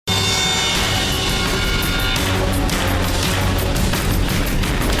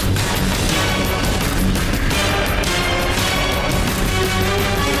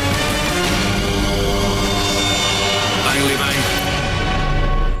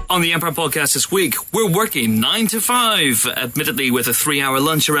On the Empire Podcast this week, we're working 9 to 5, admittedly with a 3-hour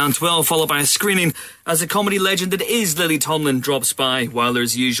lunch around 12, followed by a screening as a comedy legend that is Lily Tomlin drops by, while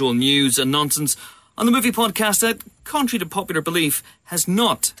there's usual news and nonsense on the movie podcast that, contrary to popular belief, has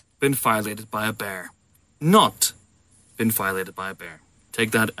not been violated by a bear. Not been violated by a bear.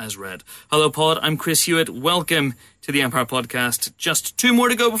 Take that as read. Hello, Pod. I'm Chris Hewitt. Welcome to the Empire Podcast. Just 2 more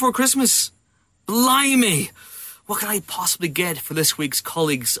to go before Christmas. Blimey! What could I possibly get for this week's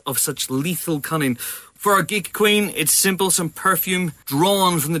colleagues of such lethal cunning? For our geek queen, it's simple. Some perfume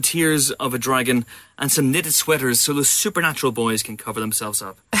drawn from the tears of a dragon and some knitted sweaters so the supernatural boys can cover themselves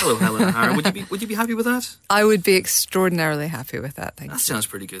up. Hello, Helen O'Hara. Would you be happy with that? I would be extraordinarily happy with that, thank you. That sounds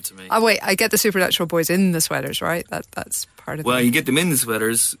pretty good to me. Oh, wait, I get the supernatural boys in the sweaters, right? That's part of it. Well, you get them in the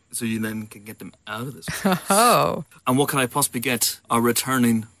sweaters so you then can get them out of the sweaters. Oh. And what can I possibly get? Our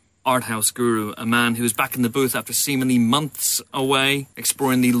returning art house guru, a man who is back in the booth after seemingly months away,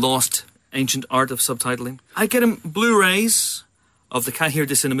 exploring the lost ancient art of subtitling. I get him Blu-rays of the Can't Hear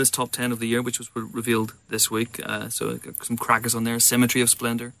the Cinema's Top 10 of the Year, which was revealed this week. So some crackers on there. Symmetry of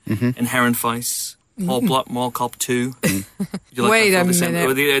Splendor, Inherent Vice, Paul Blart Mall Cop 2. Wait a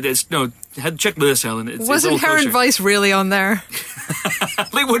minute. No, check this, Helen. Was Inherent Vice really on there?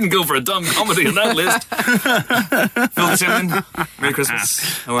 They wouldn't go for a dumb comedy on that list. Phil Simon, Merry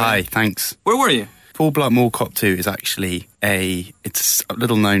Christmas. How are you? Hi, thanks. Where were you? Paul Blart Mall Cop 2 is actually it's a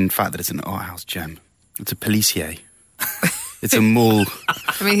little known fact that it's an art house gem. It's a policier. It's a mall.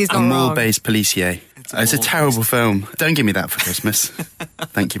 I mean, he's not a wrong. mall-based policier. It's a terrible film. Don't give me that for Christmas.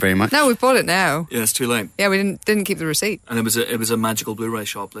 Thank you very much. No, we've bought it now. Yeah, it's too late. Yeah, we didn't keep the receipt. And it was a magical Blu-ray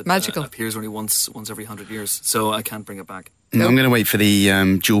shop that magical. Appears only once every 100 years, so I can't bring it back. No, I'm going to wait for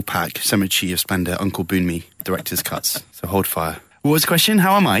the dual pack, Symmetry of Splendor, Uncle Boon Me, director's cuts. So hold fire. What was the question?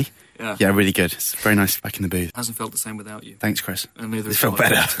 How am I? Yeah, really good. It's very nice back in the booth. Hasn't felt the same without you. Thanks, Chris. And neither it felt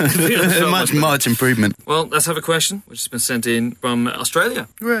better. much improvement. Well, let's have a question, which has been sent in from Australia.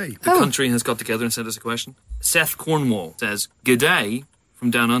 Right. The country has got together and sent us a question. Seth Cornwall says, "G'day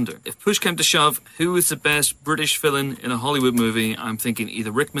from down under. If push came to shove, who is the best British villain in a Hollywood movie? I'm thinking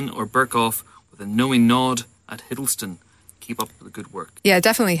either Rickman or Burkoff, with a knowing nod at Hiddleston. Keep up with the good work." Yeah,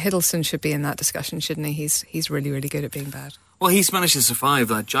 definitely Hiddleston should be in that discussion, shouldn't he? He's really, really good at being bad. Well, he's managed to survive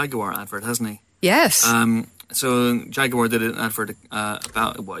that Jaguar advert, hasn't he? Yes. So Jaguar did an advert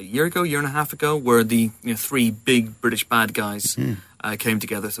about a year and a half ago, where the 3 big British bad guys came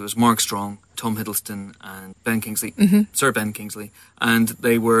together. So it was Mark Strong, Tom Hiddleston, and Ben Kingsley, Sir Ben Kingsley, and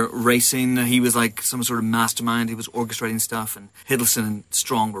they were racing. He was like some sort of mastermind. He was orchestrating stuff, and Hiddleston and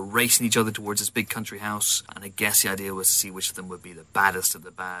Strong were racing each other towards this big country house. And I guess the idea was to see which of them would be the baddest of the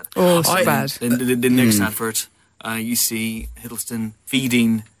bad. Oh, so bad. The next advert, you see Hiddleston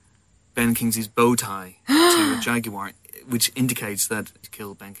feeding Ben Kingsley's bow tie to a Jaguar, which indicates that he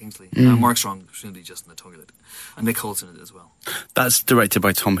killed Ben Kingsley. Mark Strong, presumably just in the toilet. And Nick Holt's in it as well. That's directed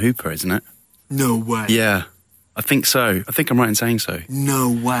by Tom Hooper, isn't it? No way. Yeah, I think so. I think I'm right in saying so.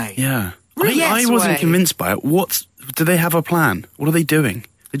 No way. Yeah. Really? I wasn't convinced by it. Do they have a plan? What are they doing?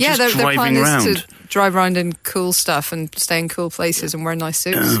 They're just their plan around. is to drive around in cool stuff and stay in cool places and wear nice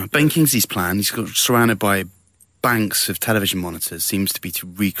suits. Ben Kingsley's plan, he's got surrounded by banks of television monitors, seems to be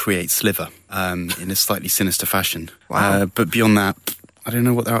to recreate Sliver in a slightly sinister fashion. Wow. But beyond that, I don't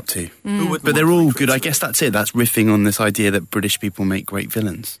know what they're up to. But they're all good. I guess that's it. That's riffing on this idea that British people make great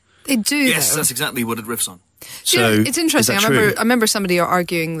villains. They do. Yes, though. that's exactly what it riffs on. So it's interesting. Is I that true? remember somebody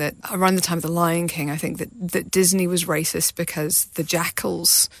arguing that around the time of The Lion King, I think that Disney was racist because the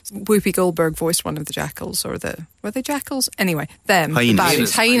jackals, Whoopi Goldberg voiced one of the jackals, were they jackals? Anyway, them,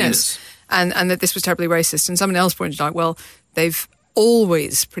 hyenas. Hyenas. And that this was terribly racist. And someone else pointed out, well, they've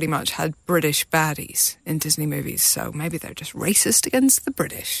always pretty much had British baddies in Disney movies, so maybe they're just racist against the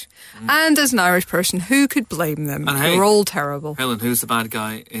British. And as an Irish person, who could blame them? And hey, they're all terrible. Helen, who's the bad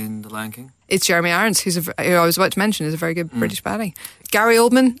guy in The Lion King? It's Jeremy Irons, who I was about to mention is a very good British baddie. Gary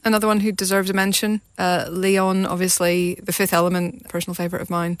Oldman, another one who deserves a mention. Leon, obviously, The Fifth Element, personal favourite of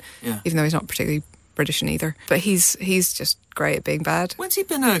mine, even though he's not particularly British in either. But he's just great at being bad. When's he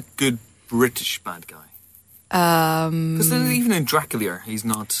been a good British bad guy? Because even in Dracula, he's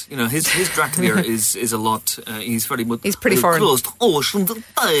not. His Dracula is a lot. He's very much. He's pretty foreign. How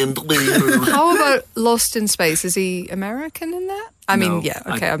How about Lost in Space? Is he American in that? I mean, yeah.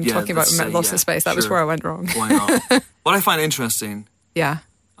 Okay, I'm talking about Lost in Space. That was where I went wrong. Why not? What I find interesting. Yeah.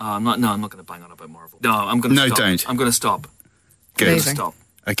 I'm not going to bang on about Marvel. No, I'm going to. No, stop. don't. I'm going to stop. Good. Amazing. Stop.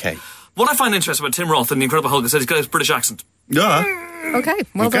 Okay. What I find interesting about Tim Roth and the Incredible Hulk is that he's got his British accent. Yeah. Okay,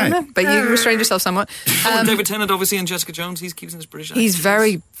 well done then. But you restrained yourself somewhat. David Tennant, obviously, and Jessica Jones, he's keeping his British accent. He's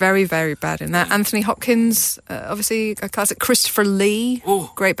very, very, very bad in that. Yeah. Anthony Hopkins, obviously a classic. Christopher Lee,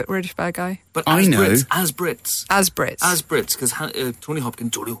 great but British bad guy. But I know. As Brits, because Tony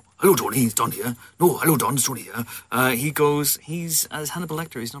Hopkins, hello Tony, it's Don here. No, hello Don, it's Tony here. He's as Hannibal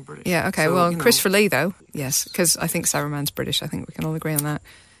Lecter, he's not British. Yeah, okay, so, Christopher Lee though, yes, because I think Saruman's British, I think we can all agree on that.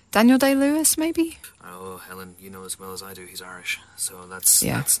 Daniel Day-Lewis, maybe? Oh, Helen, you know as well as I do, he's Irish. So that's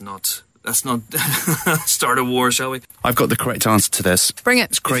not start a war, shall we? I've got the correct answer to this. Bring it.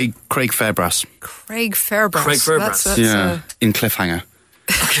 It's Craig Fairbrass. Craig Fairbrass. That's in Cliffhanger.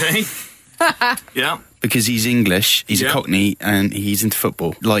 Okay. Yeah. Because he's English, he's a Cockney, and he's into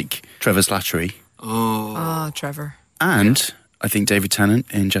football, like Trevor Slattery. Oh, Trevor. And I think David Tennant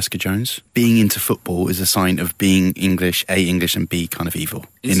in Jessica Jones. Being into football is a sign of being English, A, English, and B, kind of evil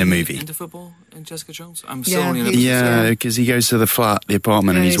in the movie. Into football in Jessica Jones? I'm still only because he goes to the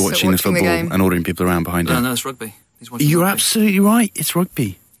apartment, and he's watching the football and ordering people around behind him. No, it's rugby. You're absolutely right. It's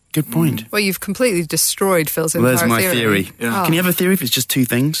rugby. Good point. Well, you've completely destroyed Phil's entire theory. There's my theory. Yeah. Can you have a theory if it's just two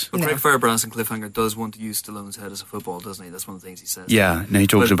things? Well, Craig Fairbrass in Cliffhanger does want to use Stallone's head as a football, doesn't he? That's one of the things he says. Yeah, no, he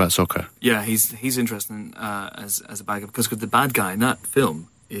talks about soccer. Yeah, he's interesting as a bad guy, because the bad guy in that film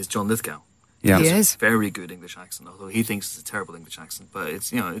is John Lithgow. Yeah, he is very good English accent, although he thinks it's a terrible English accent. But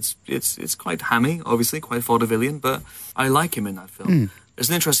it's quite hammy, obviously, quite vaudevillian. But I like him in that film. There's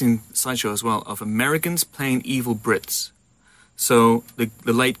an interesting sideshow as well of Americans playing evil Brits. So the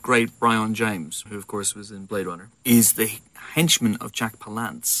late, great Brian James, who of course was in Blade Runner, is the henchman of Jack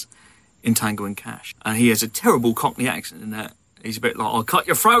Palance in Tango and Cash. And he has a terrible Cockney accent in that. He's a bit like, I'll cut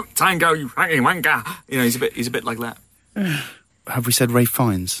your throat, Tango, you fucking wanker. You know, he's a bit like that. Have we said Ralph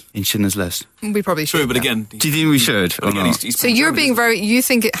Fiennes in Schindler's List? We probably should. True, but again... Do you think we should? So you're being you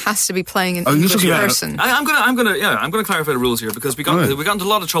think it has to be playing an English person? I'm gonna clarify the rules here, because we got into a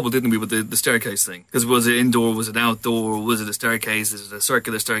lot of trouble, didn't we, with the staircase thing? Because was it indoor, was it outdoor, was it a staircase, is it a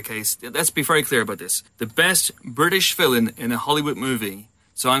circular staircase? Let's be very clear about this. The best British villain in a Hollywood movie,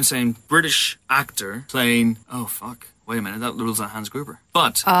 so I'm saying British actor playing... Oh, fuck. Wait a minute, that rules out Hans Gruber.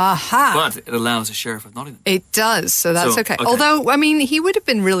 But it allows a Sheriff of Nottingham. It does, so that's okay. Although, I mean, he would have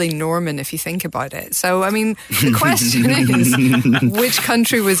been really Norman if you think about it. So, I mean, the question is, which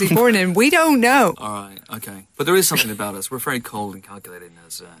country was he born in? We don't know. All right, okay. But there is something about us. We're very cold and calculating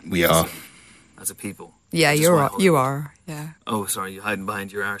as a people. Yeah, you are. Yeah. Oh, sorry, you're hiding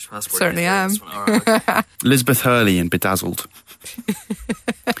behind your Irish passport. Certainly am. All right, okay. Elizabeth Hurley in Bedazzled.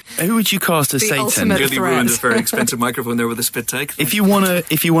 Who would you cast as Satan? Really ruined a very expensive microphone there with a spit take. If you want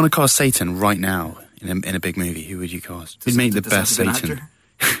to cast Satan right now in a big movie, who would you cast? Who'd make the best Satan?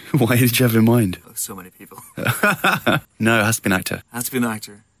 Why did you have in mind? Oh, so many people. No, it has to be an actor. Has to be an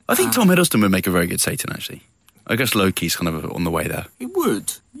actor. I think Tom Hiddleston would make a very good Satan, actually. I guess Loki's kind of on the way there. He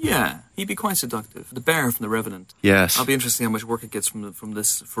would, yeah. He'd be quite seductive. The bear from The Revenant. Yes. I'll be interested to see how much work it gets from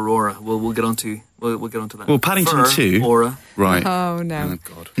this for Aura. We'll get onto that. Well, Paddington 2. Aura. Right. Oh no.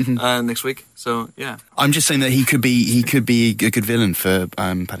 Oh God. Next week. So yeah. I'm just saying that he could be a good villain for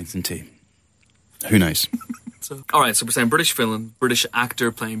Paddington 2. Who knows? All right. So we're saying British villain, British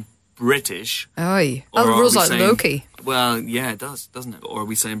actor playing British. Aye. That rules out Loki. Well, yeah, it does, doesn't it? Or are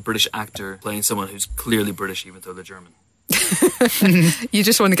we saying British actor playing someone who's clearly British even though they're German? You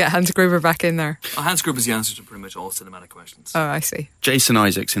just want to get Hans Gruber back in there. Hans Gruber is the answer to pretty much all cinematic questions. Oh, I see. Jason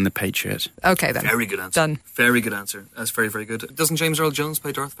Isaacs in The Patriot. Okay, then. Very good answer. Done. Very good answer. That's very, very good. Doesn't James Earl Jones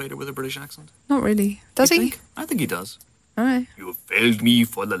play Darth Vader with a British accent? Not really. Does he? I think he does. All right. You have failed me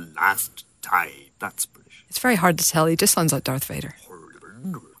for the last time. That's British. It's very hard to tell. He just sounds like Darth Vader.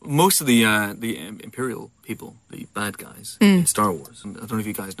 Most of the Imperial people, the bad guys in Star Wars, and I don't know if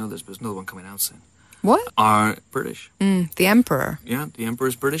you guys know this, but there's another one coming out soon. What? Are British. The Emperor. Yeah, the Emperor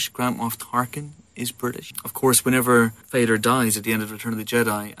is British. Grand Moff Tarkin is British. Of course, whenever Vader dies at the end of Return of the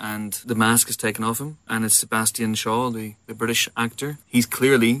Jedi and the mask is taken off him, and it's Sebastian Shaw, the British actor, he's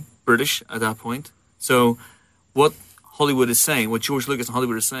clearly British at that point. So what Hollywood is saying, what George Lucas and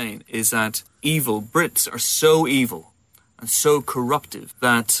Hollywood are saying, is that Brits are so evil and so corruptive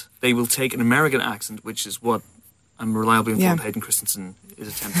that they will take an American accent, which is what I'm reliably informed Hayden Christensen is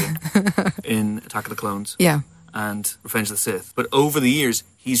attempting in Attack of the Clones and Revenge of the Sith. But over the years,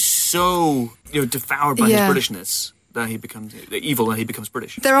 he's so devoured by his Britishness that he becomes evil and he becomes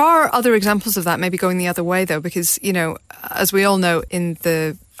British. There are other examples of that maybe going the other way, though, because, as we all know, in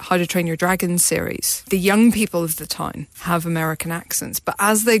the How to Train Your Dragon series, the young people of the town have American accents, but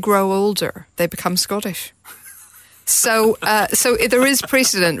as they grow older, they become Scottish. So there is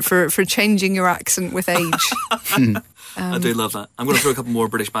precedent for changing your accent with age. I do love that. I'm going to throw a couple more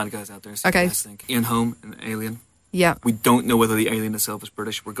British bad guys out there. So okay. Think. Ian Holm in Alien. Yeah. We don't know whether the alien itself is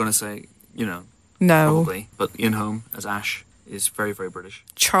British. We're going to say, no. Probably. But Ian Holm as Ash is very, very British.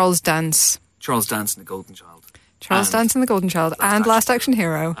 Charles Dance. Charles Dance in The Golden Child. Dance in The Golden Child. And Last Action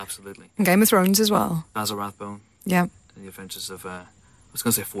Hero. Absolutely. And Game of Thrones as well. Basil Rathbone. Yeah. And the adventures of, I was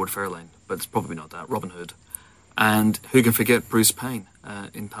going to say Ford Fairlane, but it's probably not that. Robin Hood. And who can forget Bruce Payne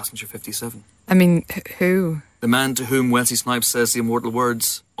in Passenger 57? I mean, who? The man to whom Wesley Snipes says the immortal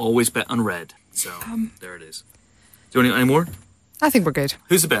words, always bet unread. So, there it is. Do you want any more? I think we're good.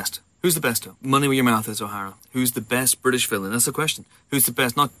 Who's the best? Who's the best? Money where your mouth is, O'Hara. Who's the best British villain? That's the question. Who's the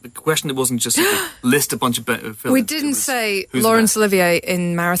best? Not the question. It wasn't just list a bunch of villains. We didn't say Laurence Olivier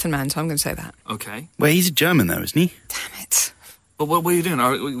in Marathon Man, so I'm going to say that. Okay. Well, he's a German though, isn't he? Damn it. But what are you doing?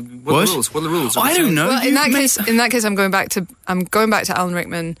 What are the rules? What are the rules? I don't know. Well, in that case, I'm going back to Alan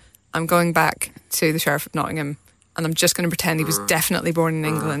Rickman. I'm going back to the Sheriff of Nottingham, and I'm just going to pretend he was definitely born in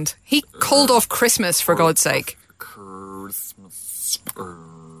England. He called off Christmas, for God's sake. Christmas.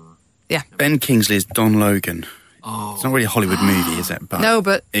 Yeah. Ben Kingsley is Don Logan. Oh. It's not really a Hollywood movie, is it? No,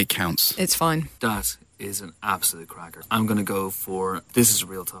 but it counts. It's fine. That is an absolute cracker. I'm going to go for, this is a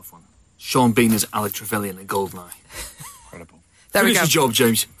real tough one, Sean Bean as Alec Trevelyan in Goldeneye. Incredible. There we Finish go. the job,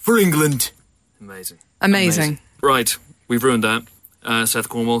 James. For England. Amazing. Right. We've ruined that. Seth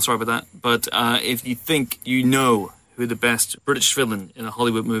Cornwall, sorry about that. But if you think you know who the best British villain in a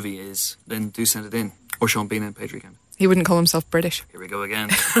Hollywood movie is, then do send it in. Or Sean Bean at Patreon. He wouldn't call himself British. Here we go again.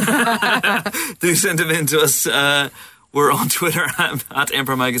 Do send it in to us. We're on Twitter at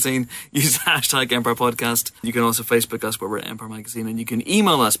Empire Magazine. Use the hashtag Empire Podcast. You can also Facebook us where we're at Empire Magazine. And you can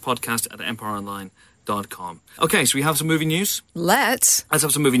email us podcast@empireonline.com. Okay, so we have some movie news. Let's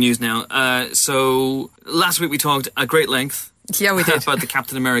have some movie news now. So last week we talked at great length. Yeah, we did. About the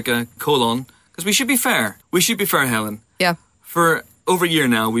Captain America : because we should be fair. We should be fair, Helen. Yeah. For over a year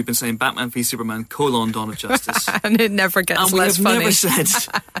now, we've been saying Batman v Superman : Dawn of Justice. And it never gets less funny.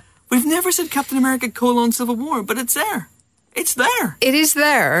 We've never said Captain America : Civil War, but it's there. It's there. It is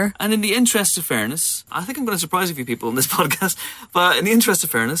there. And in the interest of fairness, I think I'm going to surprise a few people in this podcast, but in the interest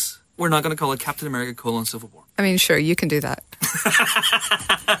of fairness, we're not going to call it Captain America : Civil War. I mean, sure, you can do that.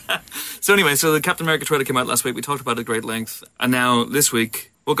 So anyway, so the Captain America trailer came out last week. We talked about it at great length. And now this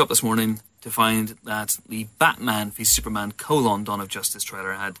week, woke up this morning to find that the Batman v Superman : Dawn of Justice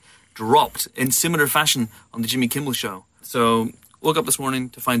trailer had dropped in similar fashion on the Jimmy Kimmel Show. So woke up this morning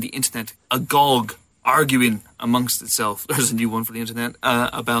to find the internet agog, arguing amongst itself. There's a new one for the internet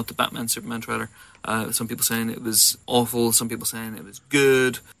about the Batman Superman trailer. Some people saying it was awful, some people saying it was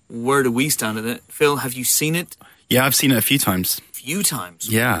good. Where do we stand in it? Phil, have you seen it? Yeah, I've seen it a few times. Few times?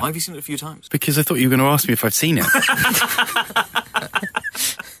 Yeah. Why have you seen it a few times? Because I thought you were going to ask me if I've seen it.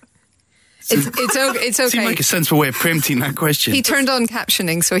 It's okay. Seemed like a sensible way of preempting that question. He turned on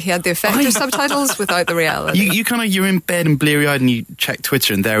captioning, so he had the effect of subtitles without the reality. You're in bed and bleary-eyed and you check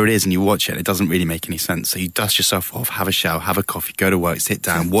Twitter and there it is and you watch it and it doesn't really make any sense. So you dust yourself off, have a shower, have a coffee, go to work, sit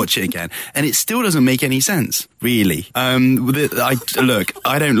down, watch it again. And it still doesn't make any sense, really. Look,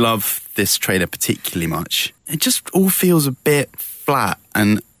 I don't love this trailer particularly much. It just all feels a bit flat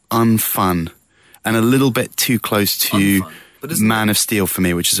and unfun and a little bit too close to Man of Steel for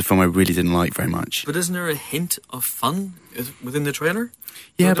me, which is a film I really didn't like very much. But isn't there a hint of fun within the trailer?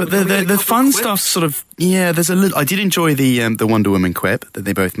 Yeah, but the fun stuff sort of, there's a little. I did enjoy the Wonder Woman quip that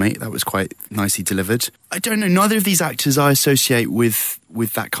they both make. That was quite nicely delivered. I don't know. Neither of these actors I associate with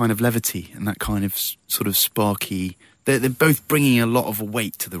that kind of levity and that kind of sort of sparky. They're both bringing a lot of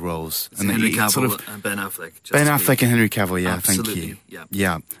weight to the roles. And Henry Cavill and Ben Affleck. Ben Affleck and Henry Cavill, yeah, absolutely, thank you.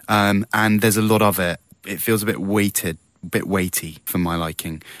 Yeah. And there's a lot of it. It feels a bit weighty for my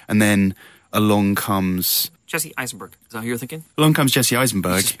liking. And then along comes Jesse Eisenberg. Is that who you're thinking? Along comes Jesse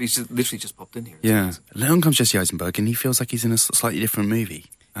Eisenberg. He's literally just popped in here. Yeah. Along comes Jesse Eisenberg, and he feels like he's in a slightly different movie.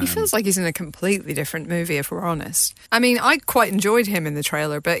 He feels like he's in a completely different movie, if we're honest. I mean, I quite enjoyed him in the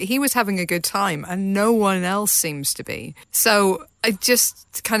trailer, but he was having a good time, and no one else seems to be. So I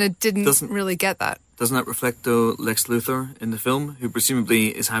just kind of didn't really get that. Doesn't that reflect, though, Lex Luthor in the film, who presumably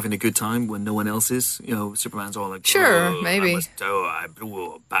is having a good time when no one else is? You know, Superman's all like, sure, maybe.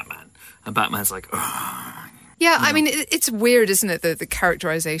 Batman. And Batman's like, yeah, I mean, it's weird, isn't it, the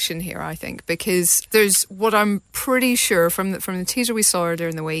characterization here, I think, because there's what I'm pretty sure from the teaser we saw earlier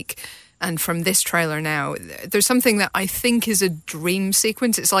in the week and from this trailer now, there's something that I think is a dream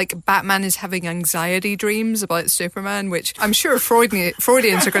sequence. It's like Batman is having anxiety dreams about Superman, which I'm sure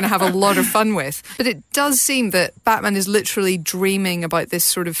Freudians are going to have a lot of fun with. But it does seem that Batman is literally dreaming about this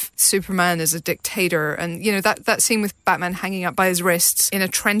sort of Superman as a dictator. And, you know, that scene with Batman hanging up by his wrists in a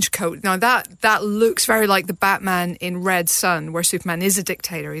trench coat. Now, that looks very like the Batman in Red Sun, where Superman is a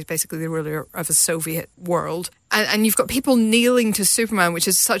dictator. He's basically the ruler of a Soviet world. And you've got people kneeling to Superman, which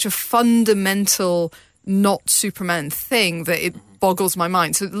is such a fundamental not Superman thing that it boggles my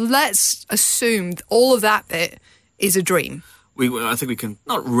mind. So let's assume all of that bit is a dream. I think we can,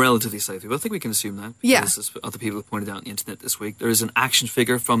 not relatively safely, but I think we can assume that. Yeah. As other people have pointed out on the internet this week, there is an action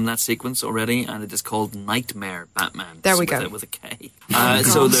figure from that sequence already, and it is called Nightmare Batman. There we go. With a K.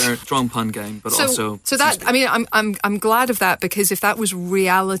 So they're a strong pun game, but also... So that, I mean, I'm glad of that, because if that was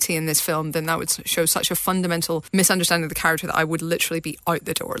reality in this film, then that would show such a fundamental misunderstanding of the character that I would literally be out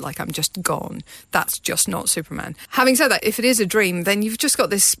the door, like I'm just gone. That's just not Superman. Having said that, if it is a dream, then you've just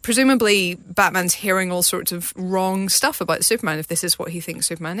got this, presumably Batman's hearing all sorts of wrong stuff about Superman, if this is what he thinks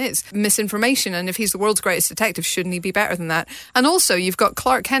Superman is. Misinformation, and if he's the world's greatest detective, shouldn't he be better than that? And also, you've got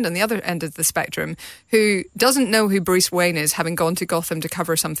Clark Kent on the other end of the spectrum, who doesn't know who Bruce Wayne is, having gone to Gotham to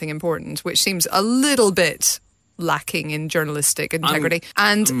cover something important, which seems a little bit lacking in journalistic integrity.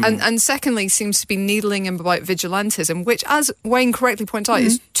 And secondly, seems to be needling him about vigilantism, which, as Wayne correctly points out,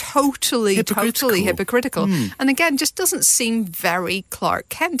 is totally hypocritical. And again, just doesn't seem very Clark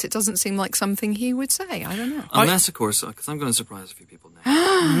Kent. It doesn't seem like something he would say. I don't know. Unless, of course, because I'm going to surprise a few people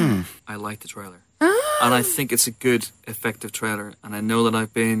now. I like the trailer. And I think it's a good, effective trailer. And I know that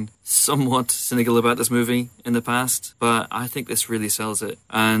I've been somewhat cynical about this movie in the past, but I think this really sells it.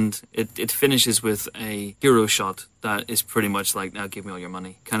 And it finishes with a hero shot that is pretty much like, now give me all your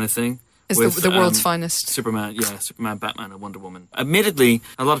money kind of thing. It's the world's finest. Superman, Batman and Wonder Woman. Admittedly,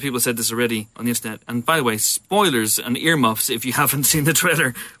 a lot of people said this already on the internet. And by the way, spoilers and earmuffs if you haven't seen the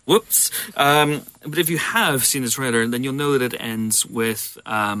trailer. Whoops. But if you have seen the trailer, then you'll know that it ends with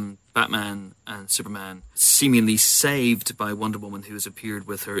Batman and Superman seemingly saved by Wonder Woman, who has appeared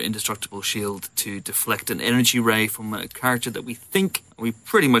with her indestructible shield to deflect an energy ray from a character that we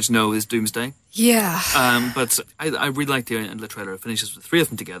pretty much know is Doomsday. Yeah. But I really like the end of the trailer. It finishes with the three of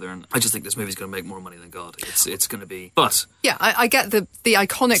them together, and I just think this movie's going to make more money than God. It's going to be... But... Yeah, I get the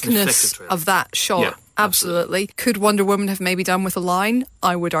iconicness of that shot. Yeah, absolutely. Could Wonder Woman have maybe done with a line?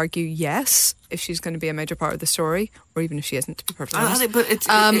 I would argue yes, if she's going to be a major part of the story, or even if she isn't, to be perfectly honest. But it's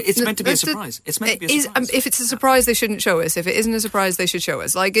meant to be a surprise. It's meant to be a surprise. If it's a surprise, they shouldn't show us. If it isn't a surprise, they should show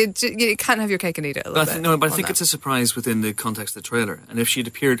us. Like, you can't have your cake and eat it a little bit. No, but I think it's a surprise within the context of the trailer. And if she'd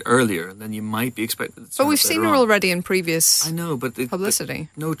appeared earlier, then you might be expected to... But we've seen her already in previous publicity.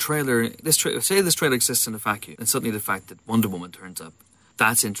 No trailer... Say this trailer exists in a vacuum, and suddenly the fact that Wonder Woman turns up,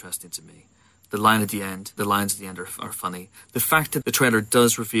 that's interesting to me. The lines at the end are funny. The fact that the trailer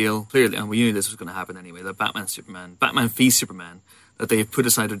does reveal clearly, and we knew this was going to happen anyway, that Batman v Superman, that they have put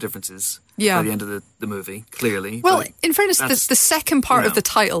aside their differences by the end of the movie, clearly. Well, in fairness, the second part of the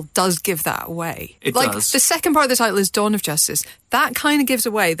title does give that away. It does. The second part of the title is Dawn of Justice. That kind of gives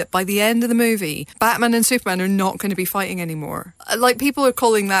away that by the end of the movie, Batman and Superman are not going to be fighting anymore. Like, people are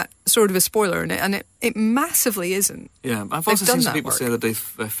calling that sort of a spoiler, and it massively isn't. Yeah, I've also seen some people say that they've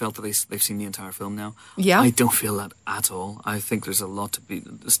felt that they've seen the entire film now. Yeah. I don't feel that at all. I think there's a lot to be...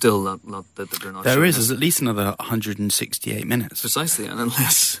 Still a lot that they're not There is. There's at least another 168 minutes. Precisely, and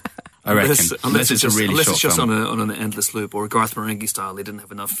unless... I reckon. Unless it's just, a really short just film. on an endless loop, or Garth Marenghi style, they didn't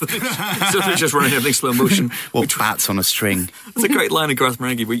have enough footage. So they're just running everything slow motion. Or bats on a string. It's a great line of Garth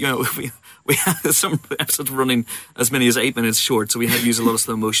Marenghi, but we had some episodes running as many as 8 minutes short, so we had to use a lot of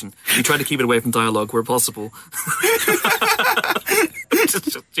slow motion. We tried to keep it away from dialogue where possible.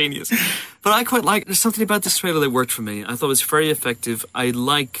 Just genius. But I quite like... There's something about this trailer that worked for me. I thought it was very effective. I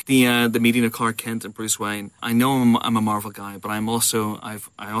like the meeting of Clark Kent and Bruce Wayne. I know I'm a Marvel guy, but I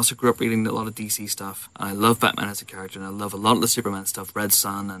also grew up reading a lot of DC stuff. I love Batman as a character, and I love a lot of the Superman stuff. Red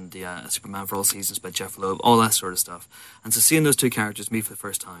Sun and the Superman for All Seasons by Jeff Loeb, all that sort of stuff. And so seeing those two characters meet for the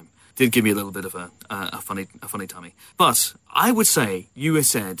first time did give me a little bit of a funny tummy. But I would say, you had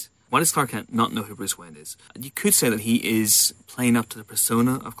said... Why does Clark Kent not know who Bruce Wayne is? You could say that he is playing up to the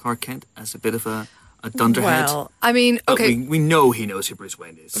persona of Clark Kent as a bit of a dunderhead. Well, I mean, okay. We know he knows who Bruce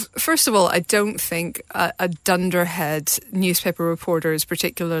Wayne is. First of all, I don't think a dunderhead newspaper reporter is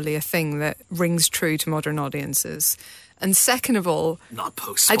particularly a thing that rings true to modern audiences. And second of all, not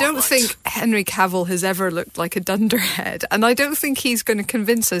post. I don't think Henry Cavill has ever looked like a dunderhead, and I don't think he's going to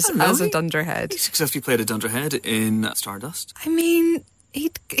convince us as a dunderhead. He successfully played a dunderhead in Stardust. I mean...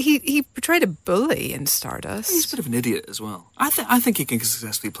 He portrayed a bully in Stardust. He's a bit of an idiot as well. I think he can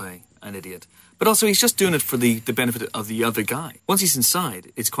successfully play an idiot. But also, he's just doing it for the benefit of the other guy. Once he's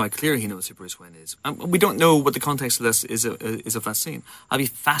inside, it's quite clear he knows who Bruce Wayne is. We don't know what the context of this is of that scene. I'd be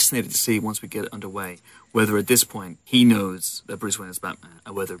fascinated to see, once we get it underway, whether at this point he knows that Bruce Wayne is Batman,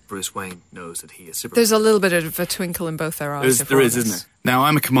 and whether Bruce Wayne knows that he is Superman. There's a little bit of a twinkle in both their eyes. There is, isn't there? Now,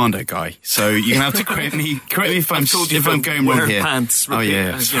 I'm a commando guy, so you're going to have to correct me if I'm going wrong here. Pants, oh,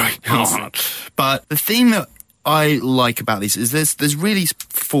 yeah, sorry. But the thing that I like about these is there's really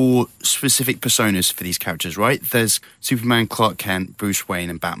 4 specific personas for these characters, right? There's Superman, Clark Kent, Bruce Wayne,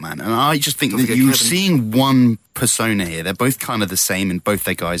 and Batman. And I just think that you're seeing one persona here. They're both kind of the same in both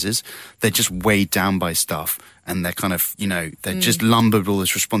their guises. They're just weighed down by stuff. And they're kind of, they're just lumbered with all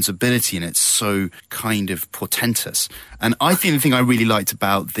this responsibility, and it's so kind of portentous. And I think the thing I really liked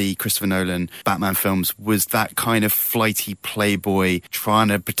about the Christopher Nolan Batman films was that kind of flighty playboy trying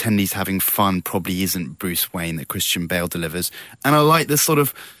to pretend he's having fun probably isn't Bruce Wayne that Christian Bale delivers. And I like the sort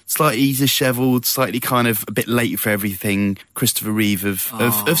of slightly disheveled, slightly kind of a bit late for everything Christopher Reeve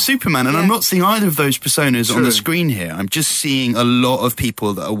of Superman. And I'm not seeing either of those personas on the screen here. I'm just seeing a lot of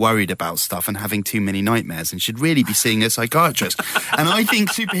people that are worried about stuff and having too many nightmares and should really be seeing a psychiatrist. And I think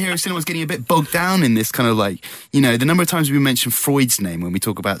superhero cinema is getting a bit bogged down in this kind of like, the number of times we mention Freud's name when we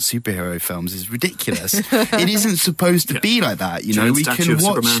talk about superhero films is ridiculous. It isn't supposed to be like that. We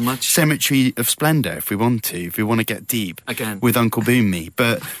can watch Cemetery of Splendor if we want to get deep again with Uncle Boom Me.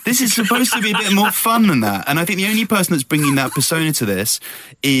 But this is supposed to be a bit more fun than that. And I think the only person that's bringing that persona to this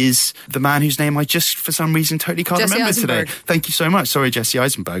is the man whose name I just, for some reason, totally can't remember today. Thank you so much. Sorry, Jesse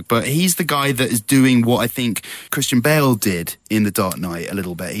Eisenberg. But he's the guy that is doing what I think Christian Bale did in The Dark Knight a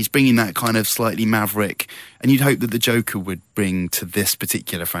little bit. He's bringing that kind of slightly maverick, and you'd hope that the Joker would bring to this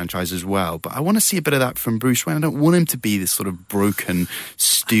particular franchise as well. But I want to see a bit of that from Bruce Wayne. I don't want him to be this sort of broken,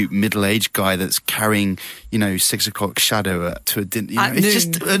 stooped, middle-aged guy that's carrying, 6 o'clock shadow to a dinner. It's noon.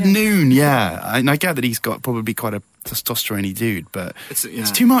 Just at noon, yeah. And I get that he's got probably quite a testosterone-y dude, but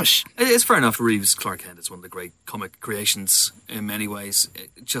it's too much. It's fair enough. Reeves' Clark Kent is one of the great comic creations in many ways.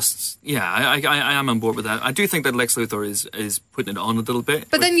 I am on board with that. I do think that Lex Luthor is putting it on a little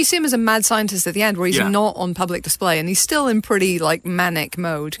bit. But then you see him as a mad scientist at the end, where he's not on public display, and he's still in pretty manic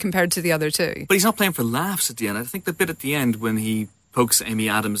mode compared to the other two. But he's not playing for laughs at the end. I think the bit at the end when he pokes Amy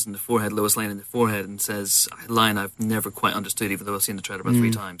Adams in the forehead, Lois Lane in the forehead, and says a line I've never quite understood, even though I've seen the trailer about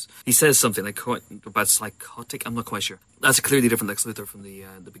 3 times. He says something like about psychotic. I'm not quite sure. That's a clearly different Lex Luthor from the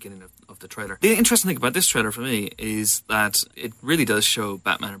beginning of the trailer. The interesting thing about this trailer for me is that it really does show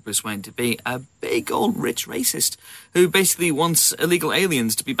Batman and Bruce Wayne to be a big old rich racist who basically wants illegal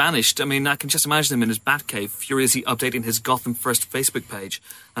aliens to be banished. I mean, I can just imagine him in his Batcave, furiously updating his Gotham First Facebook page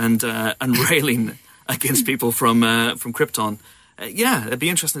and railing against people from Krypton. It'd be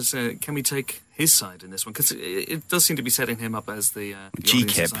interesting to say, can we take his side in this one? Because it does seem to be setting him up as the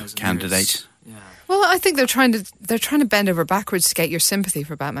GKIP candidate. Yeah. Well, I think they're trying to bend over backwards to get your sympathy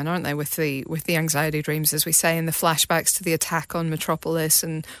for Batman, aren't they? With the anxiety dreams, as we say, and the flashbacks to the attack on Metropolis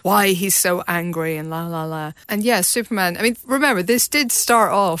and why he's so angry and la la la. And Superman. I mean, remember, this did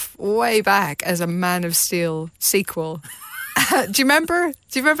start off way back as a Man of Steel sequel. Do you remember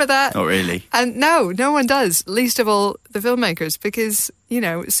that? Not really. And no one does, least of all the filmmakers, because,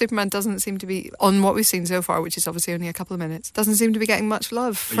 Superman doesn't seem to be, on what we've seen so far, which is obviously only a couple of minutes, doesn't seem to be getting much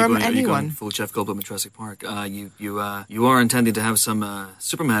love from anyone. Are you going full Jeff Goldblum in Jurassic Park? You are intending to have some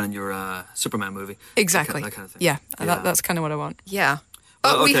Superman in your Superman movie. Exactly. That kind of thing. Yeah. That's kind of what I want. Yeah.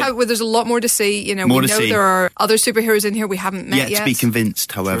 But okay. there's a lot more to see. We know there are other superheroes in here we haven't met yet. To be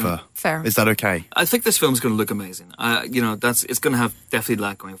convinced, however. True. Fair. Is that okay? I think this film's going to look amazing. It's going to have definitely a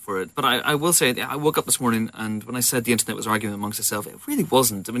lot going for it. But I will say, I woke up this morning and when I said the internet was arguing amongst itself, it really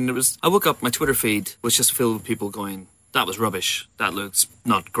wasn't. I mean, I woke up, my Twitter feed was just filled with people going, that was rubbish. That looks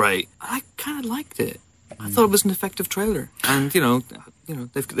not great. I kind of liked it. I thought it was an effective trailer. And,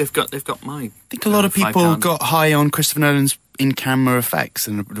 they've got my... I think a lot of people got high on Christopher Nolan's in-camera effects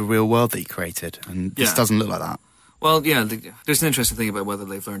and the real world that he created, and this doesn't look like that. Well, yeah, there's an interesting thing about whether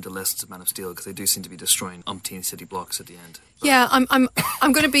they've learned the lessons of Man of Steel, because they do seem to be destroying umpteen city blocks at the end. But yeah,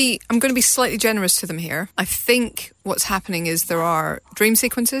 I'm going to be slightly generous to them here. I think what's happening is there are dream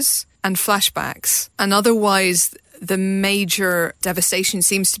sequences and flashbacks, and otherwise the major devastation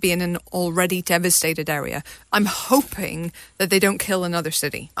seems to be in an already devastated area. I'm hoping that they don't kill another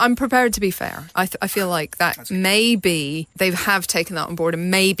city. I'm prepared to be fair. I feel like that maybe they have taken that on board,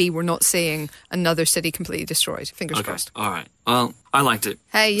 and maybe we're not seeing another city completely destroyed. Fingers crossed. All right. Well, I liked it.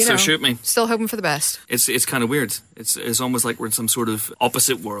 Hey, so shoot me. Still hoping for the best. It's kind of weird. It's almost like we're in some sort of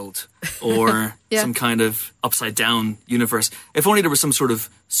opposite world or some kind of upside down universe. If only there was some sort of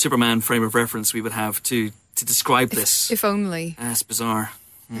Superman frame of reference we would have to describe this. If only. That's bizarre.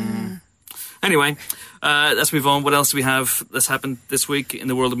 Anyway, let's move on. What else do we have that's happened this week in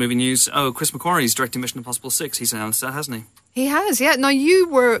the world of movie news? Oh, Chris McQuarrie's directing Mission Impossible 6. He's announced that, hasn't he? He has, yeah. Now, you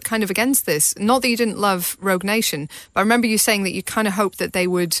were kind of against this. Not that you didn't love Rogue Nation, but I remember you saying that you kind of hoped that they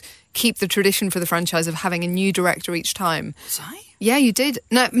would keep the tradition for the franchise of having a new director each time. Was I? Yeah, you did.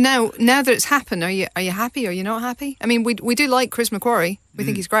 Now that it's happened, are you happy? Are you not happy? I mean, we do like Chris McQuarrie. We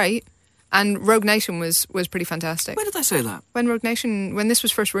think he's great. And Rogue Nation was pretty fantastic. Why did I say that? When this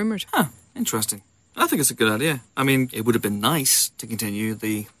was first rumoured. Huh, interesting. I think it's a good idea. I mean, it would have been nice to continue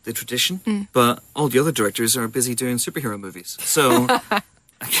the tradition, but all the other directors are busy doing superhero movies. So,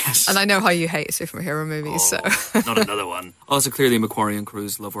 I guess... And I know how you hate superhero movies, so... Not another one. Also, clearly, Macquarie and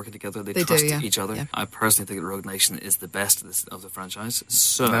Cruise love working together. They trust do, each other. Yeah. I personally think that Rogue Nation is the best of the franchise.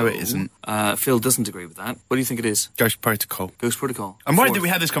 So, No, it isn't. Phil doesn't agree with that. What do you think it is? Ghost Protocol. Ghost Protocol. I'm worried that we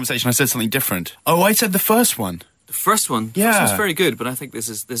had this conversation. I said something different. Oh, I said the first one. The first one? Yeah. The first one's very good, but I think this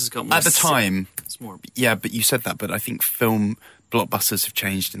has got more... At the time... It's more... Yeah, but you said that, but I think film blockbusters have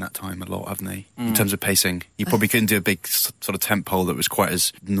changed in that time a lot, haven't they? In terms of pacing. You probably couldn't do a big sort of tentpole that was quite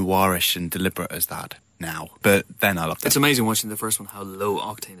as noirish and deliberate as that now. But then I loved it. It's amazing watching the first one how low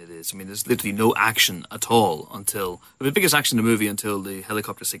octane it is. I mean, there's literally no action at all until... The biggest action in the movie until the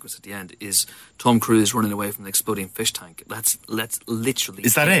helicopter sequence at the end is Tom Cruise running away from an exploding fish tank. That's literally...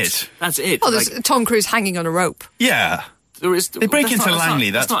 Is that it? That's it. Oh, there's Tom Cruise hanging on a rope. Yeah. They break into Langley,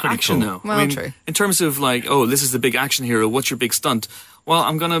 that's not pretty action, cool. though. Well, I mean, true. In terms of like, oh, this is the big action hero, what's your big stunt? Well,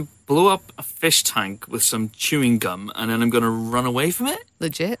 I'm going to blow up a fish tank with some chewing gum and then I'm going to run away from it?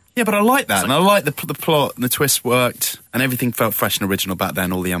 Legit. Yeah, but I like that. And I like the plot and the twist worked and everything felt fresh and original back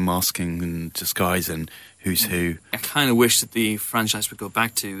then, all the unmasking and disguise and who's who. I kind of wish that the franchise would go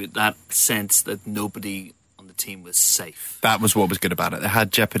back to that sense that nobody on the team was safe. That was what was good about it. It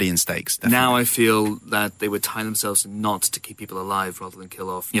had jeopardy and stakes. Definitely. Now I feel that they would tie themselves in knots to keep people alive rather than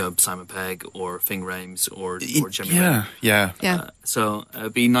kill off, Simon Pegg or Ving Rhames or Jimmy Wren. Yeah. So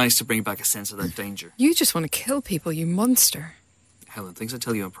it'd be nice to bring back a sense of that danger. You just want to kill people, you monster. Helen, things I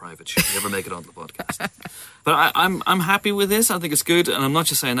tell you in private should never make it onto the podcast. But I'm happy with this. I think it's good, and I'm not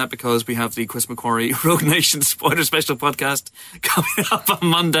just saying that because we have the Chris Macquarie Rogue Nation spoiler special podcast coming up on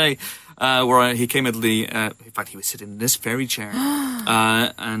Monday, where he came into the. In fact, he was sitting in this very chair,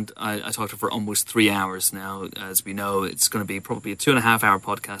 and I talked to him for almost 3 hours now. As we know, it's going to be probably a 2.5 hour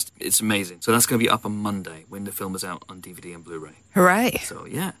podcast. It's amazing. So that's going to be up on Monday when the film is out on DVD and Blu-ray. Hooray! So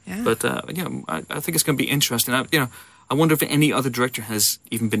yeah. But I think it's going to be interesting. I wonder if any other director has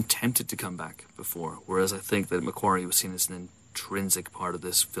even been tempted to come back before, whereas I think that Macquarie was seen as an intrinsic part of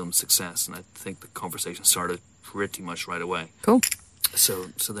this film's success, and I think the conversation started pretty much right away. Cool. So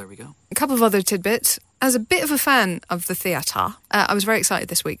there we go. A couple of other tidbits. As a bit of a fan of the theatre, I was very excited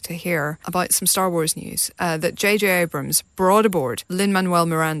this week to hear about some Star Wars news, that J.J. Abrams brought aboard Lin-Manuel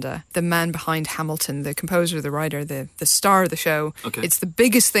Miranda, the man behind Hamilton, the composer, the writer, the star of the show. Okay. It's the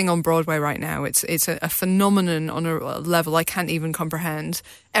biggest thing on Broadway right now. It's a phenomenon on a level I can't even comprehend.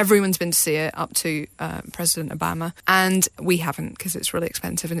 Everyone's been to see it, up to President Obama, and we haven't because it's really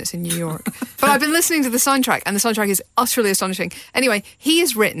expensive and it's in New York. But I've been listening to the soundtrack, and the soundtrack is utterly astonishing. Anyway, he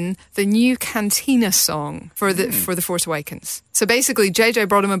has written the new Cantina song for the Force Awakens. So basically, JJ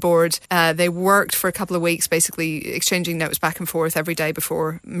brought him aboard. They worked for a couple of weeks, basically exchanging notes back and forth every day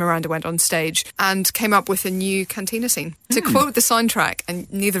before Miranda went on stage, and came up with a new Cantina scene. To quote the soundtrack,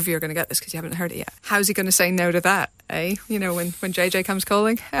 and neither of you are going to get this because you haven't heard it yet. How's he going to say no to that, eh? When JJ comes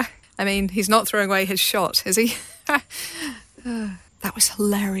calling? I mean, he's not throwing away his shot, is he? That was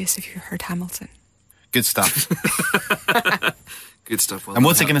hilarious if you heard Hamilton. Good stuff. Good stuff. And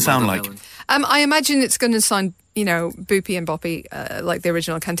what's it going to sound like? I imagine it's going to sound, boopy and boppy, like the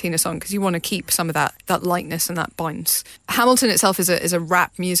original Cantina song, because you want to keep some of that lightness and that bounce. Hamilton itself is a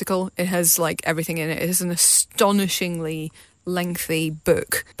rap musical. It has like everything in it. It is an astonishingly lengthy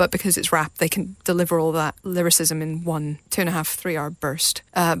book, but because it's rap, they can deliver all that lyricism in 1 2.5 3 hour burst.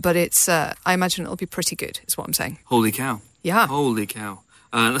 But it's I imagine it'll be pretty good, is what I'm saying. Holy cow. Yeah. Holy cow.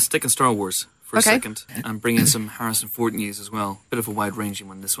 Let's stick on Star Wars for a second and bring in some Harrison Ford news as well. Bit of a wide-ranging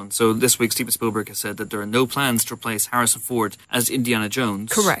one, this one. So this week, Steven Spielberg has said that there are no plans to replace Harrison Ford as Indiana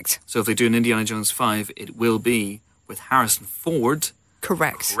Jones. Correct. So if they do an Indiana Jones 5, it will be with Harrison Ford.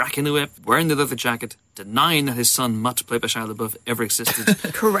 Correct. Cracking the whip, wearing the leather jacket, denying that his son, Mutt, played by Shia LaBeouf, ever existed.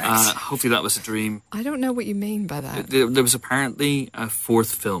 Correct. Hopefully that was a dream. I don't know what you mean by that. There was apparently a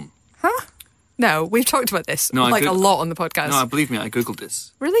 4th film. Huh? No, we've talked about this a lot on the podcast. No, believe me, I googled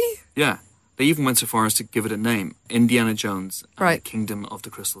this. Really? Yeah. They even went so far as to give it a name, Indiana Jones and Right. the Kingdom of the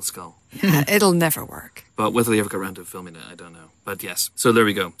Crystal Skull. Yeah, it'll never work. But whether they ever got around to filming it, I don't know. But yes, so there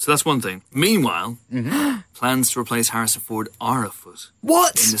we go. So that's one thing. Meanwhile, plans to replace Harrison Ford are afoot.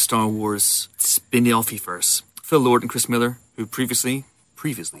 What? In the Star Wars spin-off-verse. Phil Lord and Chris Miller, who previously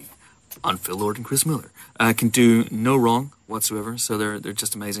on Phil Lord and Chris Miller, can do no wrong whatsoever, so they're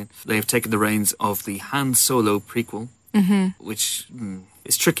just amazing. They have taken the reins of the Han Solo prequel, which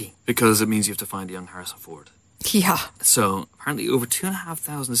is tricky because it means you have to find a young Harrison Ford. Yeah. So apparently over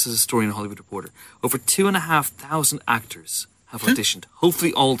 2,500, this is a story in a Hollywood Reporter, over 2,500 actors have auditioned,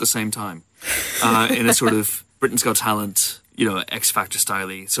 hopefully all at the same time, in a sort of Britain's Got Talent, X Factor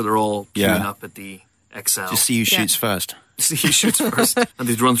style-y. So they're all queuing up at the Excel. Just see who shoots first. See who shoots first. And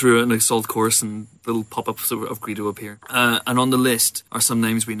they'd run through an assault course and little pop-ups of Greedo appear. And on the list are some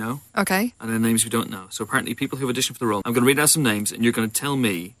names we know. Okay. And then names we don't know. So apparently people who have auditioned for the role. I'm going to read out some names and you're going to tell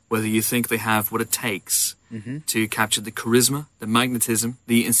me whether you think they have what it takes to capture the charisma, the magnetism,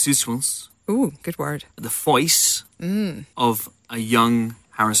 the insouciance. Ooh, good word. The voice of a young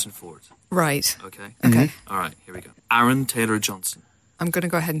Harrison Ford. Right. Okay? Okay. All right, here we go. Aaron Taylor-Johnson. I'm going to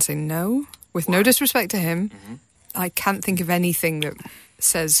go ahead and say no. With no disrespect to him, I can't think of anything that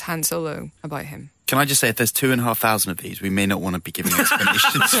says Han Solo about him. Can I just say, if there's 2,500 of these, we may not want to be giving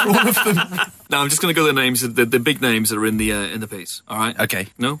explanations for all of them. No, I'm just going to go the names, the big names that are in the piece. All right? Okay.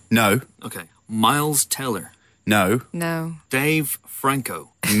 No? No. Okay. Miles Teller. No. No. Dave Franco.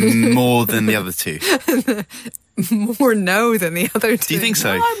 More than the other two. More no than the other two. Do you think so?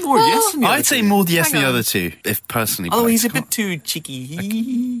 I'm more yes than the other I'd say two. more yes than Hang the on. other two, if personally. Oh, but I he's a can't- bit too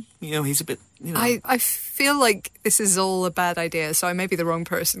cheeky. He's a bit, I feel like this is all a bad idea, so I may be the wrong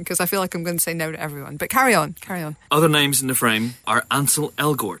person because I feel like I'm going to say no to everyone. But carry on. Other names in the frame are Ansel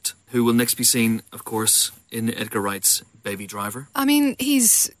Elgort, who will next be seen, of course, in Edgar Wright's Baby Driver. I mean,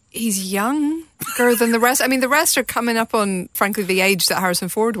 he's younger than the rest. I mean, the rest are coming up on, frankly, the age that Harrison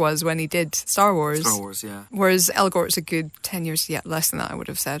Ford was when he did Star Wars. Star Wars, yeah. Whereas Elgort's a good 10 years, less than that, I would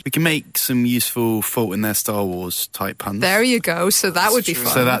have said. We can make some useful Fault in Their Star Wars type puns. There you go. So that would be true.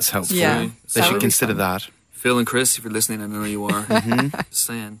 fun. So that's helpful. Yeah. They that should would be consider fun. that. Phil and Chris, if you're listening, I know you are. Just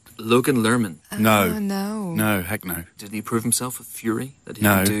saying. Logan Lerman. No. Oh, no. No, heck no. Didn't he prove himself with Fury? That he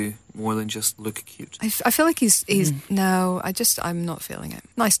No. can do more than just look cute? I feel like he's no, I'm not feeling it.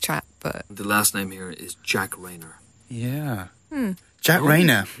 Nice chap, but The last name here is Jack Rayner. Yeah. Jack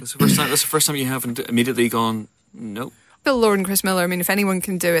Rayner. That's the first time you haven't immediately gone, nope. Bill Lord and Chris Miller, I mean, if anyone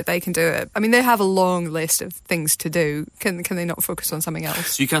can do it, they can do it. I mean, they have a long list of things to do. Can they not focus on something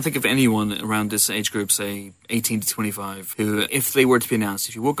else? So you can't think of anyone around this age group, say 18 to 25, who, if they were to be announced,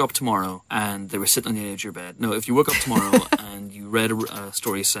 if you woke up tomorrow and they were sitting on the edge of your bed. No, if you woke up tomorrow and you read a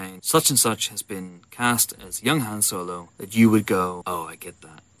story saying such and such has been cast as young Han Solo, that you would go, oh, I get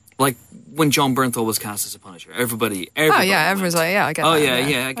that. Like when John Bernthal was cast as a Punisher, everybody Oh yeah, everyone's went, like, yeah, I get oh that.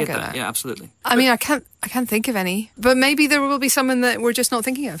 yeah, I get that. Yeah, absolutely. I mean, I can't think of any, but maybe there will be someone that we're just not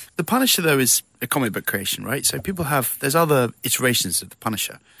thinking of. The Punisher, though, is a comic book creation, right? So there's other iterations of the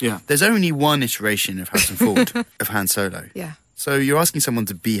Punisher. Yeah. There's only one iteration of Harrison Ford, of Han Solo. Yeah. So you're asking someone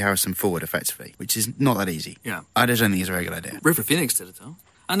to be Harrison Ford, effectively, which is not that easy. Yeah. I just don't think it's a very good idea. River Phoenix did it though.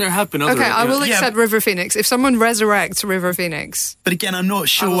 And there have been other... Okay, I will Yeah. accept River Phoenix. If someone resurrects River Phoenix But again, I'm not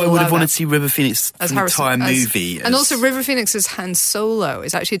sure I will I would have allow wanted that. to see River Phoenix as for the Harrison, entire as- movie. and also River Phoenix as Han Solo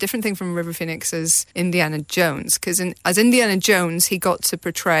is actually a different thing from River Phoenix as Indiana Jones, because as Indiana Jones, he got to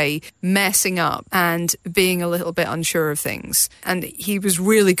portray messing up and being a little bit unsure of things, and he was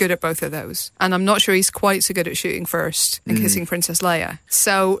really good at both of those. And I'm not sure he's quite so good at shooting first and kissing Princess Leia.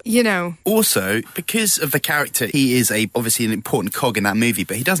 So Also, because of the character, he is obviously an important cog in that movie,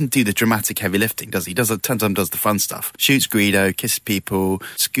 but he doesn't do the dramatic heavy lifting, does he? Sometimes does the fun stuff. Shoots Greedo, kisses people,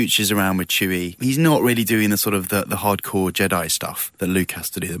 scooches around with Chewie. He's not really doing the sort of the hardcore Jedi stuff that Luke has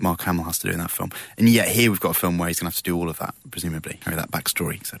to do, that Mark Hamill has to do in that film. And yet here we've got a film where he's going to have to do all of that, presumably, that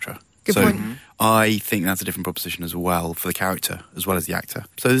backstory, etc. Good So point. I think that's a different proposition as well for the character, as well as the actor.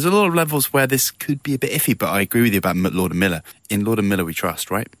 So there's a lot of levels where this could be a bit iffy, but I agree with you about Lord and Miller. In Lord and Miller we trust,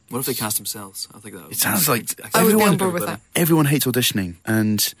 right? What if they cast themselves? I think that would... It sounds like I would be on everyone, board with that. everyone hates auditioning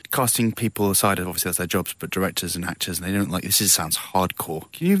and casting people aside. Obviously that's their jobs, but directors and actors, and they don't like this. Sounds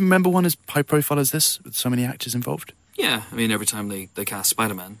hardcore. Can you remember one as high profile as this with so many actors involved? Yeah, I mean, every time they cast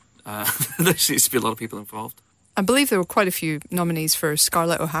Spider-Man, there seems to be a lot of people involved. I believe there were quite a few nominees for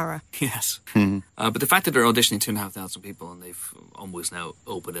Scarlett O'Hara. Yes. But the fact that they're auditioning 2,500 people and they've almost now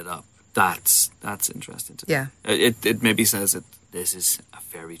opened it up, that's interesting to me. Yeah. It maybe says that this is a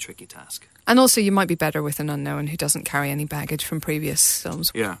very tricky task. And also, you might be better with an unknown who doesn't carry any baggage from previous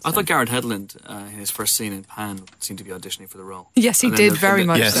films. Yeah. I thought Garrett Hedlund, in his first scene in Pan, seemed to be auditioning for the role. Yes, he And then did very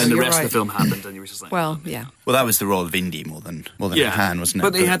much yes. so. And the You're rest right. of the film happened and you were just like... Well, oh, yeah. Well, that was the role of Indy more than Han, wasn't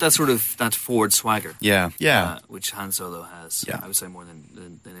it? But he had that sort of, that Ford swagger. Yeah. Which Han Solo has, Yeah. I would say, more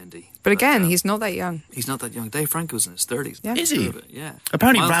than Indy. But again, he's not that young. He's not that young. Dave Franco's in his 30s. Yeah. Is he? Yeah.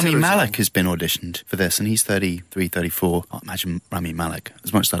 Apparently Miles Rami Taylor's Malek young. has been auditioned for this, and he's 33, 34. I can't imagine Rami Malek,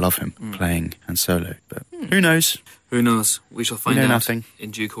 as much as I love him, playing Han Solo. But who knows? Who knows? We shall find know out nothing.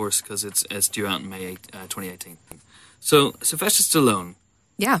 in due course because it's due out in May 2018. So Sylvester Stallone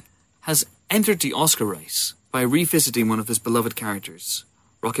Yeah. has entered the Oscar race by revisiting one of his beloved characters,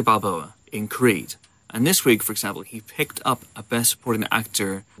 Rocky Balboa, in Creed. And this week, for example, he picked up a Best Supporting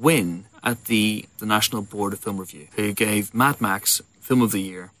Actor win at the National Board of Film Review, who gave Mad Max Film of the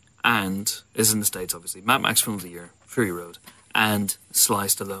Year, and is in the States, obviously, Mad Max Film of the Year, Fury Road, and Sly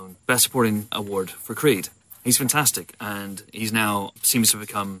Stallone Best Supporting Award for Creed. He's fantastic, and he's now seems to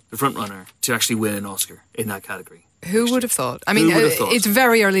become the front runner to actually win an Oscar in that category. Who would have thought? I mean, it's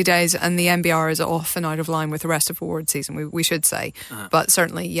very early days, and the NBR is off and out of line with the rest of award season, we should say. But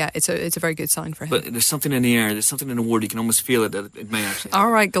certainly, yeah, it's a very good sign for him. But there's something in the air, there's something in the award, you can almost feel it, that it may actually happen.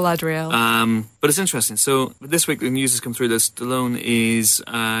 All right, Galadriel. But it's interesting. So this week the news has come through that Stallone is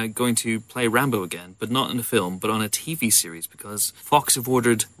going to play Rambo again, but not in a film, but on a TV series, because Fox have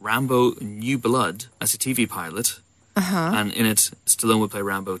ordered Rambo New Blood as a TV pilot. And in it, Stallone will play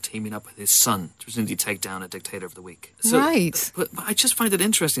Rambo teaming up with his son to presumably take down a dictator of the week. So, right. But I just find it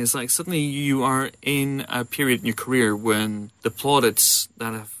interesting. It's like suddenly you are in a period in your career when the plaudits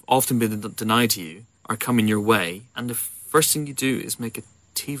that have often been denied to you are coming your way, and the first thing you do is make a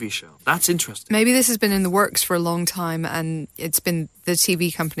TV show. That's interesting. Maybe this has been in the works for a long time, and it's been the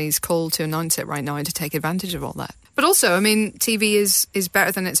TV company's call to announce it right now and to take advantage of all that. But also, I mean, TV is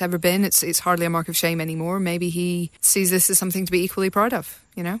better than it's ever been. It's hardly a mark of shame anymore. Maybe he sees this as something to be equally proud of,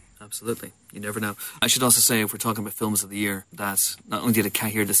 you know? Absolutely. You never know. I should also say, if we're talking about films of the year, that not only did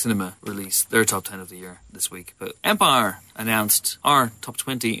Kahir the Cinema release their top 10 of the year this week, but Empire announced our top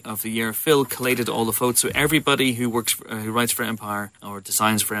 20 of the year. Phil collated all the votes, so everybody who writes for Empire or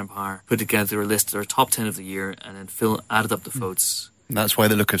designs for Empire put together a list of their top 10 of the year, and then Phil added up the votes. That's why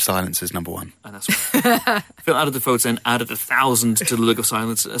The Look of Silence is number one. And that's why. Phil added the votes and added 1,000 to The Look of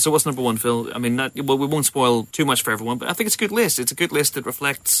Silence. So what's number one, Phil? I mean, we won't spoil too much for everyone, but I think it's a good list. It's a good list that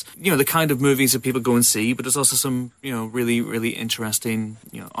reflects, the kind of movies that people go and see, but there's also some, really, really interesting,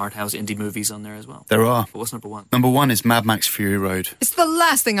 art house indie movies on there as well. There are. But what's number one? Number one is Mad Max Fury Road. It's the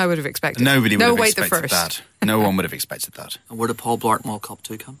last thing I would have expected. Nobody would have expected the first. that. No one would have expected that. And where did Paul Blart Mall Cop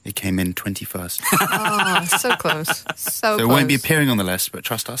 2 come? It came in 21st. Oh, so close. So it won't be appearing on the list, but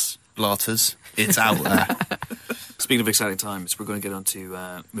trust us, Blarters, it's out there. Speaking of exciting times, we're going to get on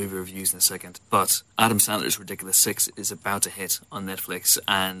to movie reviews in a second. But Adam Sandler's Ridiculous 6 is about to hit on Netflix,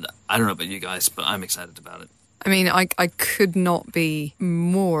 and I don't know about you guys, but I'm excited about it. I mean, I could not be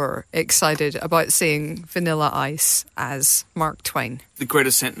more excited about seeing Vanilla Ice as Mark Twain. The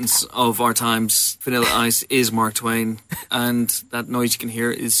greatest sentence of our times, Vanilla Ice is Mark Twain, and that noise you can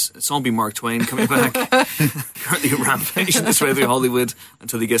hear is zombie Mark Twain coming back, currently rampaging his way through Hollywood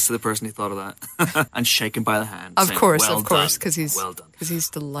until he gets to the person who thought of that, and shaken by the hand. Of saying, course, well because he's well done. Because he's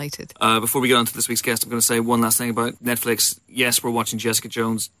delighted. Before we get on to this week's guest, I'm going to say one last thing about Netflix. Yes, we're watching Jessica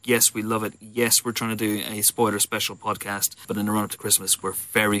Jones. Yes, we love it. Yes, we're trying to do a spoiler special podcast, but in the run-up to Christmas, we're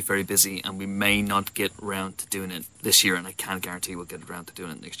very, very busy, and we may not get around to doing it this year, and I can't guarantee we'll get around to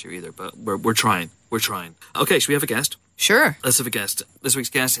doing it next year either, but we're trying. We're trying. Okay, should we have a guest? Sure. Let's have a guest. This week's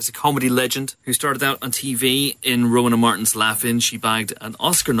guest is a comedy legend who started out on TV in Rowan and Martin's Laugh-In. She bagged an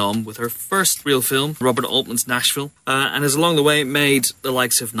Oscar nom with her first real film, Robert Altman's Nashville, and has along the way made the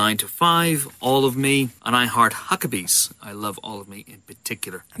likes of 9 to 5, All of Me, and I Heart Huckabees. I love All of Me in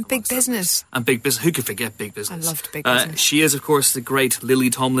particular. And Big Business. And Big Business. Who could forget Big Business? I loved Big Business. She is, of course, the great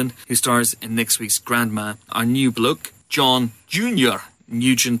Lily Tomlin, who stars in next week's Grandma. Our new bloke, John Jr.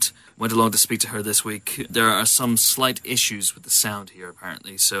 Nugent, went along to speak to her this week. There are some slight issues with the sound here,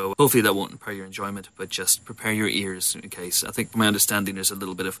 apparently, so hopefully that won't impair your enjoyment, but just prepare your ears in case. I think, from my understanding, there's a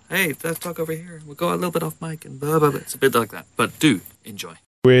little bit of, hey, let's talk over here, we'll go a little bit off mic, and blah, blah, blah. It's a bit like that, but do enjoy.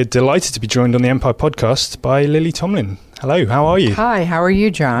 We're delighted to be joined on the Empire podcast by Lily Tomlin. Hello, how are you? Hi, how are you,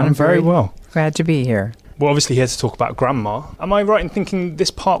 John? I'm very well. Glad to be here. We're obviously here to talk about Grandma. Am I right in thinking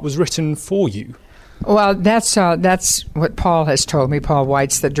this part was written for you? Well, that's what Paul has told me. Paul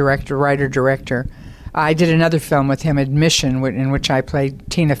White's the writer-director. I did another film with him, Admission, in which I played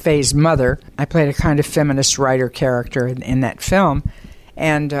Tina Fey's mother. I played a kind of feminist writer character in that film.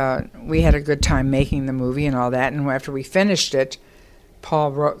 And we had a good time making the movie and all that. And after we finished it,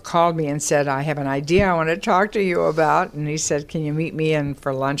 Paul called me and said, I have an idea I want to talk to you about. And he said, can you meet me in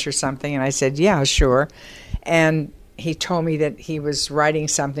for lunch or something? And I said, yeah, sure. And he told me that he was writing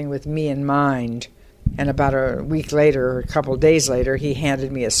something with me in mind. And about a week later, or a couple of days later, he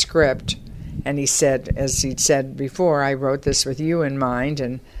handed me a script. And he said, as he'd said before, I wrote this with you in mind.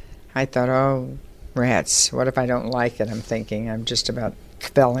 And I thought, oh, rats, what if I don't like it? I'm thinking, I'm just about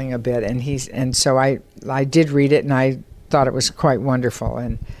spelling a bit. And so I did read it, and I thought it was quite wonderful.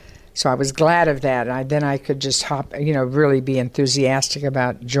 And so I was glad of that. And then I could just really be enthusiastic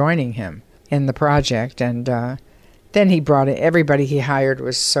about joining him in the project. And then he brought in, everybody he hired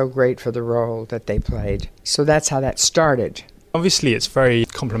was so great for the role that they played. So that's how that started. Obviously, it's very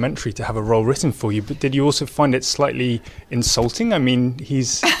complimentary to have a role written for you, but did you also find it slightly insulting? I mean,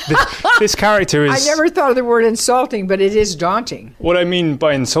 this character is... I never thought of the word insulting, but it is daunting. What I mean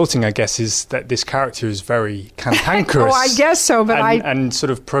by insulting, I guess, is that this character is very cantankerous. Oh, I guess so, but and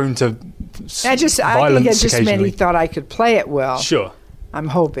sort of prone to violence. I think it just meant he thought I could play it well. Sure. I'm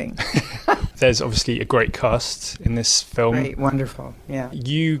hoping. There's obviously a great cast in this film. Great, wonderful, yeah.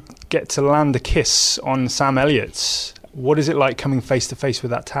 You get to land a kiss on Sam Elliott. What is it like coming face to face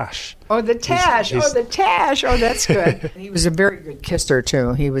with that Tash? Oh, the Tash! The Tash! Oh, that's good. He was a very good kisser,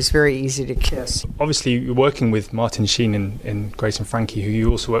 too. He was very easy to kiss. Obviously, you're working with Martin Sheen in Grace and Frankie, who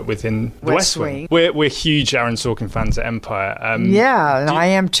you also work with in The West Wing. We're huge Aaron Sorkin fans at Empire. I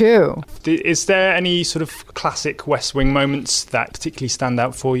am, too. Is there any sort of classic West Wing moments that particularly stand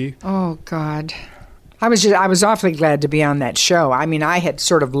out for you? Oh, God. I was awfully glad to be on that show. I mean, I had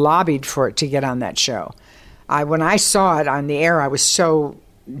sort of lobbied for it to get on that show. When I saw it on the air, I was so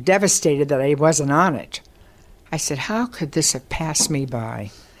devastated that I wasn't on it. I said, how could this have passed me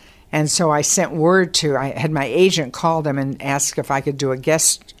by? And so I sent word I had my agent call them and ask if I could do a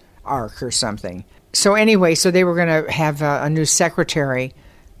guest arc or something. So anyway, they were going to have a new secretary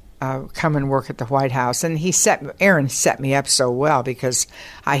come and work at the White House. And Aaron set me up so well because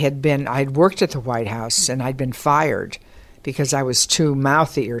I'd worked at the White House and I'd been fired because I was too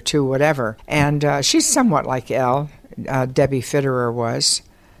mouthy or too whatever. And she's somewhat like Elle, Debbie Fitterer was.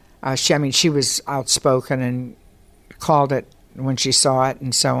 She was outspoken and called it when she saw it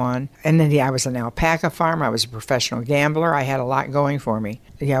and so on. And then I was an alpaca farmer. I was a professional gambler. I had a lot going for me.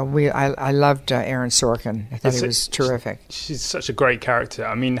 Yeah, I loved Aaron Sorkin. I thought he was terrific. She's such a great character.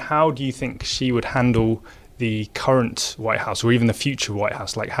 I mean, how do you think she would handle the current White House or even the future White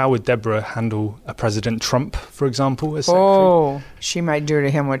House? Like, how would Deborah handle a President Trump, for example, as secretary? Oh, she might do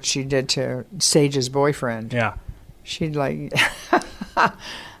to him what she did to Sage's boyfriend. Yeah. She'd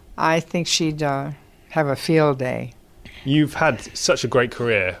I think she'd have a field day. You've had such a great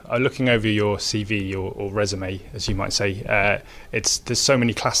career. Looking over your CV or resume, as you might say, there's so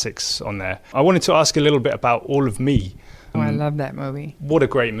many classics on there. I wanted to ask a little bit about All of Me. I love that movie. What a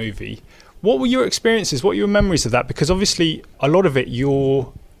great movie. What were your experiences? What were your memories of that? Because obviously, a lot of it,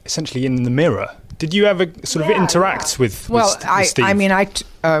 you're essentially in the mirror. Did you ever sort of interact with Steve?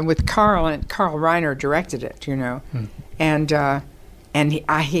 With Carl, and Carl Reiner directed it, and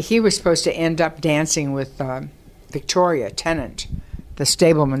he was supposed to end up dancing with Victoria Tennant, the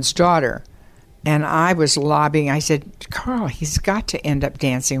stableman's daughter. And I was lobbying. I said, Carl, he's got to end up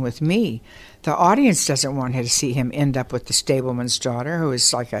dancing with me. The audience doesn't want to see him end up with the stableman's daughter, who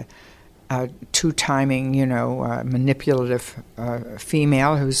is like a two-timing, manipulative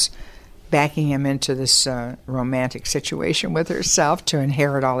female who's backing him into this romantic situation with herself to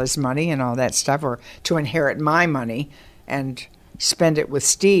inherit all his money and all that stuff, or to inherit my money and spend it with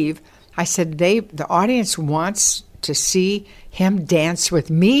Steve. I said, the audience wants to see him dance with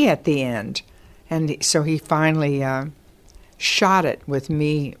me at the end. And so he finally shot it with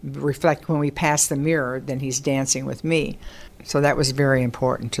me, reflect when we pass the mirror, then he's dancing with me. So that was very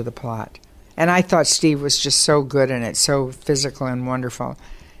important to the plot. And I thought Steve was just so good in it, so physical and wonderful.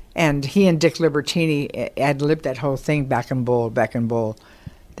 And he and Dick Libertini ad-libbed that whole thing, Beck and Bull.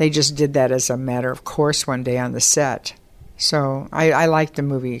 They just did that as a matter of course one day on the set. So I liked the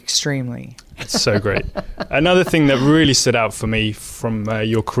movie extremely. It's so great. Another thing that really stood out for me from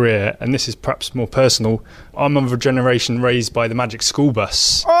your career, and this is perhaps more personal, I'm of a generation raised by the Magic School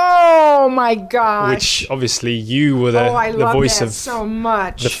Bus. Oh my gosh! Which obviously you were the voice of so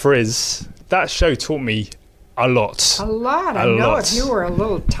much. The Frizz. That show taught me a lot. A lot. I know. If you were a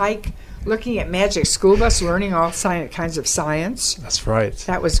little tyke looking at Magic School Bus, learning all kinds of science. That's right.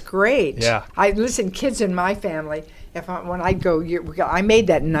 That was great. Yeah. Kids in my family, when I'd go, I made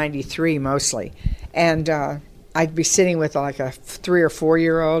that in '93 mostly, and I'd be sitting with like a 3 or 4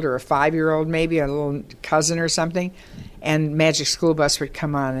 year old or a 5-year-old, maybe a little cousin or something, and Magic School Bus would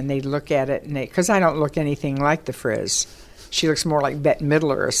come on, and they'd look at it, and because I don't look anything like the Frizz, she looks more like Bette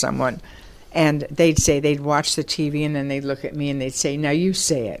Midler or someone, and they'd watch the TV, and then they'd look at me and they'd say, "Now you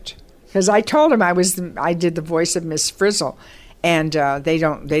say it," because I told them I did the voice of Miss Frizzle, and they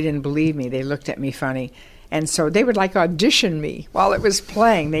didn't believe me. They looked at me funny. And so they would audition me while it was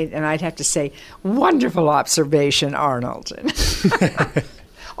playing, and I'd have to say, "Wonderful observation, Arnold."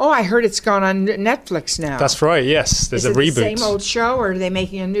 Oh, I heard it's gone on Netflix now. That's right. Yes, there's a reboot. Is it the same old show, or are they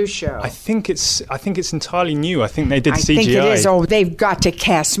making a new show? I think it's entirely new. I think they did CGI. I think it is. Oh, they've got to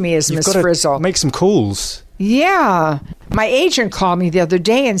cast me as Miss Frizzle. Make some calls. Yeah, my agent called me the other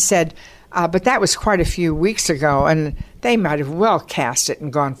day and said, But that was quite a few weeks ago, and they might have well cast it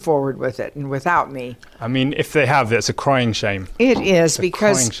and gone forward with it, and without me. I mean, if they have, it's a crying shame. It is, it's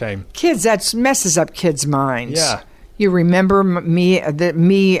because crying shame. Kids, that messes up kids' minds. Yeah. You remember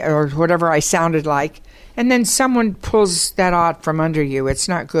me or whatever I sounded like, and then someone pulls that out from under you. It's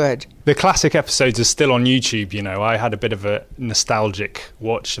not good. The classic episodes are still on YouTube, you know. I had a bit of a nostalgic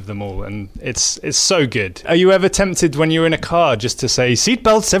watch of them all, and it's so good. Are you ever tempted when you're in a car just to say,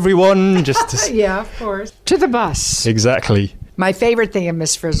 seatbelts, everyone? Just to Yeah, of course. To the bus. Exactly. My favorite thing of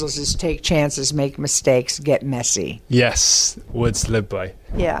Miss Frizzles is take chances, make mistakes, get messy. Yes, words to live by.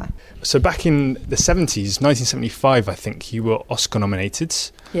 Yeah. So back in the 70s, 1975, I think, you were Oscar nominated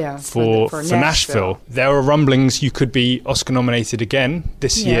for Nashville. There were rumblings you could be Oscar nominated again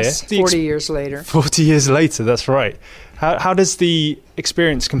this year. 40 years later. 40 years later, that's right. How does the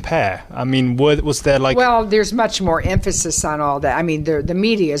experience compare? I mean, was there like... Well, there's much more emphasis on all that. I mean, the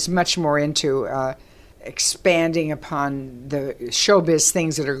media is much more into... expanding upon the showbiz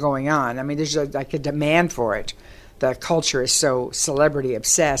things that are going on. I mean, there's like a demand for it. The culture is so celebrity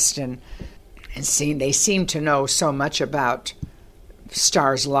obsessed, and they seem to know so much about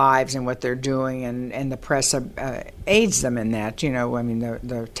stars' lives and what they're doing, and the press aids them in that. You know, I mean,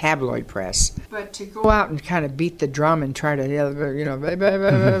 the tabloid press. But to go out and kind of beat the drum and try to, you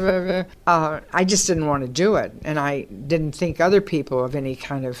know, I just didn't want to do it, and I didn't think other people of any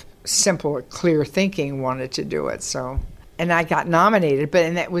kind of simple, clear thinking wanted to do it. So, and I got nominated,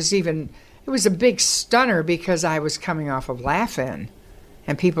 and it was a big stunner because I was coming off of Laugh-In,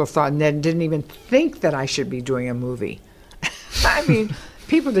 and people thought and then didn't even think that I should be doing a movie. I mean,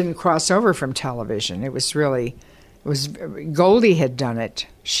 people didn't cross over from television. It was Goldie had done it.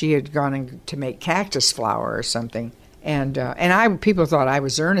 She had gone to make Cactus Flower or something, and people thought I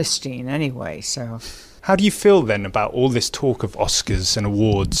was Ernestine anyway. So, how do you feel then about all this talk of Oscars and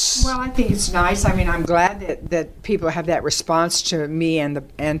awards? Well, I think it's nice. I mean, I'm glad that people have that response to me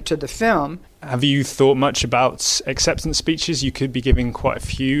and to the film. Have you thought much about acceptance speeches? You could be giving quite a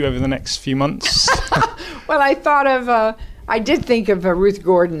few over the next few months. Well, I did think of Ruth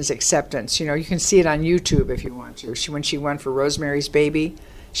Gordon's acceptance. You know, you can see it on YouTube if you want to. When she won for Rosemary's Baby,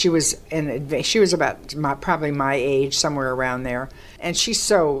 she was about probably my age, somewhere around there. And she's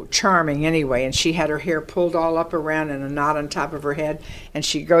so charming anyway. And she had her hair pulled all up around and a knot on top of her head. And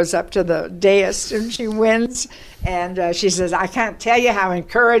she goes up to the dais and she wins. And she says, "I can't tell you how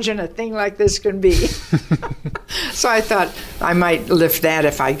encouraging a thing like this can be." So I thought I might lift that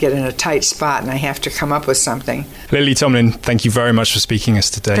if I get in a tight spot and I have to come up with something. Lily Tomlin, thank you very much for speaking to us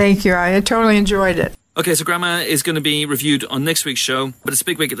today. Thank you. I totally enjoyed it. Okay, so Grandma is going to be reviewed on next week's show, but it's a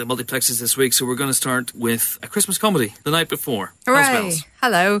big week at the multiplexes this week, so we're going to start with a Christmas comedy, The Night Before. Hooray!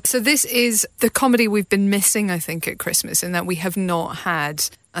 Hello. So this is the comedy we've been missing, I think, at Christmas, in that we have not had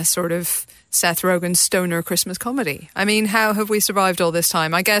a sort of Seth Rogen stoner Christmas comedy. I mean, how have we survived all this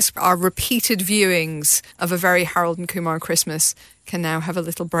time? I guess our repeated viewings of a very Harold and Kumar Christmas can now have a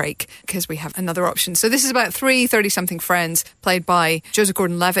little break because we have another option. So this is about 3 30-something friends played by Joseph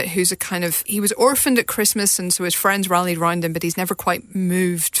Gordon-Levitt, who's he was orphaned at Christmas, and so his friends rallied around him, but he's never quite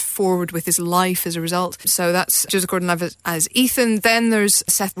moved forward with his life as a result. So that's Joseph Gordon-Levitt as Ethan. Then there's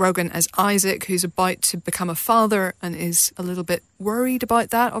Seth Rogen as Isaac, who's about to become a father and is a little bit worried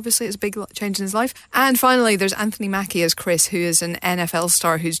about that. Obviously, it's a big change in his life. And finally, there's Anthony Mackie as Chris, who is an NFL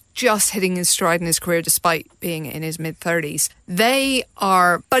star who's just hitting his stride in his career despite being in his mid-30s. They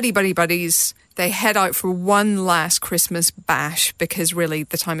are buddies. They head out for one last Christmas bash because really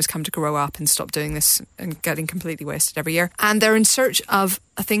the time has come to grow up and stop doing this and getting completely wasted every year. And they're in search of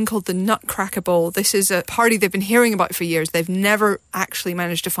a thing called the Nutcracker Bowl. This is a party they've been hearing about for years. They've never actually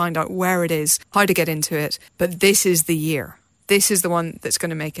managed to find out where it is, how to get into it. But this is the year. This is the one that's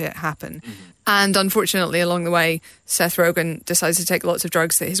going to make it happen. Mm-hmm. And unfortunately, along the way, Seth Rogen decides to take lots of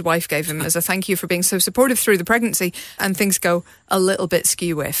drugs that his wife gave him as a thank you for being so supportive through the pregnancy, and things go a little bit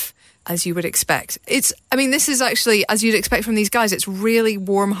skew-whiff, as you would expect. This is actually, as you'd expect from these guys, it's really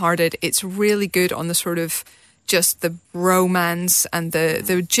warm-hearted. It's really good on the sort of just the romance and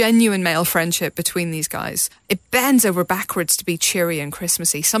the genuine male friendship between these guys. It bends over backwards to be cheery and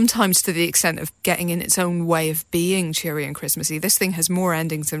Christmassy, sometimes to the extent of getting in its own way of being cheery and Christmassy. This thing has more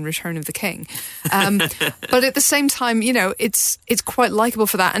endings than Return of the King. But at the same time, you know, it's quite likeable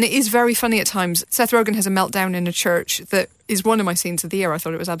for that. And it is very funny at times. Seth Rogen has a meltdown in a church that is one of my scenes of the year. I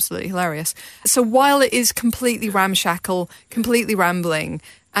thought it was absolutely hilarious. So while it is completely ramshackle, completely rambling,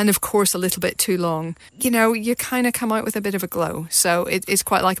 and of course a little bit too long, you know, you kind of come out with a bit of a glow. So it's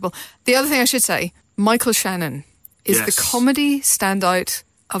quite likeable. The other thing I should say, Michael Shannon is the comedy standout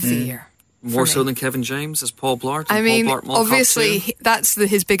of the year. More so than Kevin James as Paul Blart? I mean, Paul Blart Mall Cop obviously, 2? that's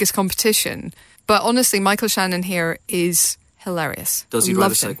his biggest competition. But honestly, Michael Shannon here is hilarious. Does he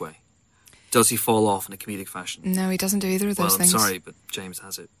ride a segue? Does he fall off in a comedic fashion? No, he doesn't do either of those things. I'm sorry, but James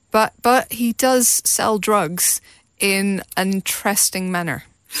has it. But he does sell drugs in an interesting manner.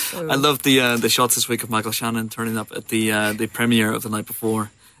 So. I love the shots this week of Michael Shannon turning up at the premiere of The Night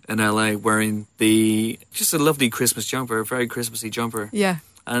Before in LA wearing just a lovely Christmas jumper, a very Christmassy jumper. Yeah.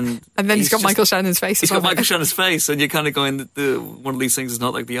 And then he's got Michael Shannon's face. He's got Michael Shannon's face, and you're kind of going, one of these things is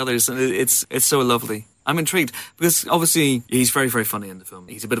not like the others, and it's so lovely. I'm intrigued because obviously he's very, very funny in the film.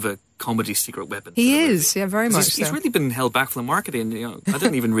 He's a bit of a comedy secret weapon. He is, yeah, very much. He's really been held back from the marketing. I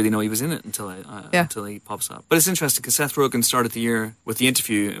didn't even really know he was in it until he pops up. But it's interesting because Seth Rogen started the year with the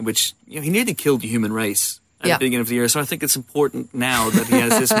interview in which he nearly killed the human race at the beginning of the year. So I think it's important now that he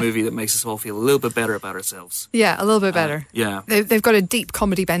has this movie that makes us all feel a little bit better about ourselves. Yeah, a little bit better. Yeah. They've got a deep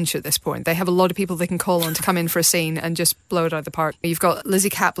comedy bench at this point. They have a lot of people they can call on to come in for a scene and just blow it out of the park. You've got Lizzie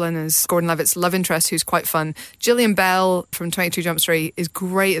Kaplan as Gordon Levitt's love interest, who's quite fun. Gillian Bell from 22 Jump Street is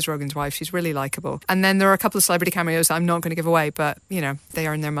great as Rogen's wife. She's really likeable. And then there are a couple of celebrity cameos that I'm not going to give away, but, they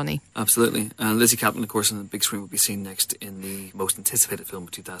earn their money. Absolutely. Lizzie Kaplan, of course, on the big screen will be seen next in the most anticipated film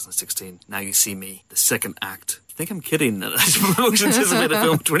of 2016, Now You See Me, the second act. I think I'm kidding that it's the most anticipated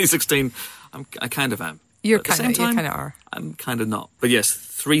film of 2016. I kind of am. You kind of are. I'm kind of not. But yes,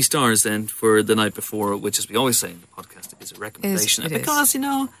 3 stars then for The Night Before, which, as we always say in the podcast, is a recommendation. Because,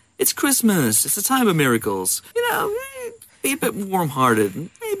 it's Christmas. It's a time of miracles. Be a bit warm-hearted and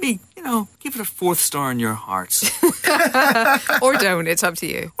maybe, give it a 4th star in your hearts. Or don't. It's up to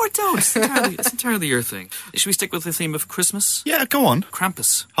you. Or don't. It's entirely your thing. Should we stick with the theme of Christmas? Yeah, go on.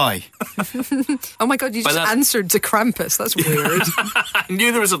 Krampus. Hi. Oh my God, you just answered to Krampus. That's weird. I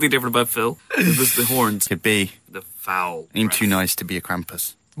knew there was something different about Phil. It was the horns. Could be. The foul. Ain't too nice to be a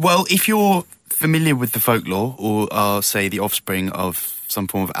Krampus. Well, if you're familiar with the folklore, or are, say, the offspring of some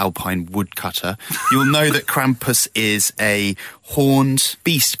form of alpine woodcutter, you'll know that Krampus is a horned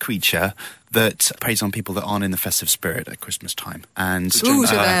beast creature that preys on people that aren't in the festive spirit at Christmas time. And to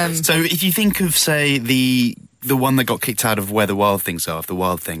them. So if you think of, say, the one that got kicked out of Where the Wild Things Are, of the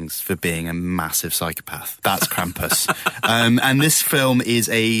Wild Things, for being a massive psychopath, that's Krampus. And this film is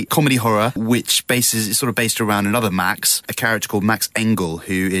a comedy horror which is sort of based around another Max, a character called Max Engel,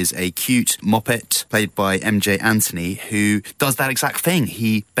 who is a cute moppet played by MJ Anthony, who does that exact thing.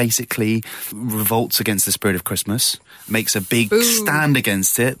 He basically revolts against the spirit of Christmas, makes a big stand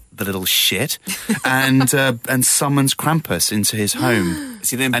against it, the little shit, and summons Krampus into his home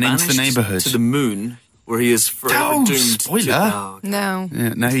and into the neighbourhood. To the moon, where he is forever doomed. Spoiler! No.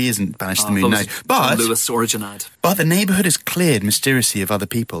 Yeah, no, he isn't banished to the moon. No, but Lewis origin ad. But the neighbourhood is cleared mysteriously of other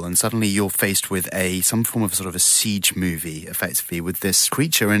people, and suddenly you're faced with some form of sort of a siege movie, effectively, with this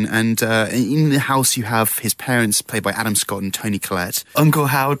creature. And in the house you have his parents, played by Adam Scott and Toni Collette. Uncle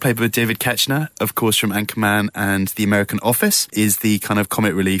Howard, played by David Koechner, of course, from Anchorman and The American Office, is the kind of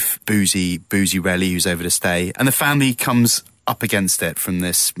comic relief boozy Relly who's over to stay. And the family comes up against it from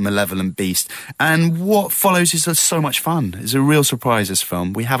this malevolent beast. And what follows is so much fun. It's a real surprise, this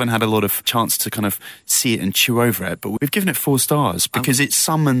film. We haven't had a lot of chance to kind of see it and chew over it, but we've given it 4 stars because it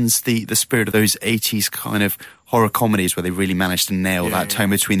summons the spirit of those 80s kind of horror comedies where they really managed to nail that tone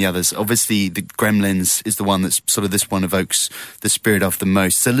between the others. Obviously, the Gremlins is the one that's sort of, this one evokes the spirit of the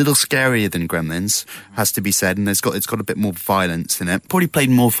most. It's a little scarier than Gremlins, has to be said, and it's got a bit more violence in it. Probably played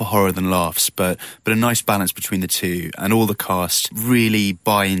more for horror than laughs, but a nice balance between the two, and all the cast really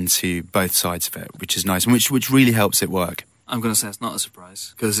buy into both sides of it, which is nice, and which really helps it work. I'm going to say it's not a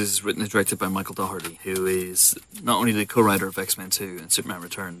surprise, because this is written and directed by Michael Dougherty, who is not only the co-writer of X-Men 2 and Superman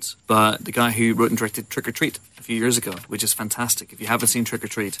Returns, but the guy who wrote and directed Trick or Treat a few years ago, which is fantastic. If you haven't seen Trick or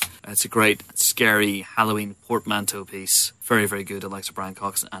Treat, it's a great, scary Halloween portmanteau piece. Very, very good. Alexa Brian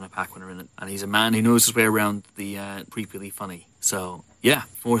Cox and Anna Paquin are in it. And he's a man who knows his way around the creepily funny. So, yeah,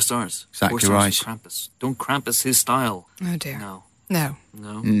 4 stars. Exactly 4 stars right. for Krampus. Don't Krampus his style. Oh, dear. No. No.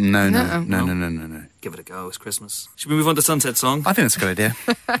 No? No. Give it a go. It's Christmas. Should we move on to Sunset Song? I think that's a good idea.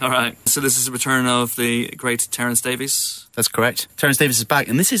 All right. So this is the return of the great Terence Davies. That's correct. Terence Davies is back,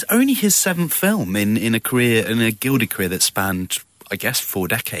 and this is only his 7th film in a gilded career that spanned, I guess, 4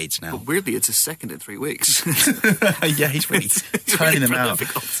 decades now. But weirdly, it's his 2nd in 3 weeks. Yeah, he's really turning them out.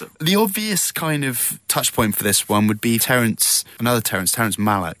 The obvious kind of touch point for this one would be Terence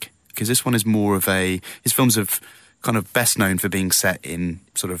Malick, because this one is more of his films have kind of best known for being set in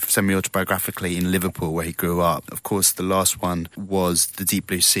sort of semi-autobiographically in Liverpool, where he grew up. Of course, the last one was The Deep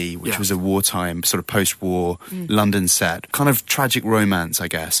Blue Sea, which was a wartime, sort of post-war London set. Kind of tragic romance, I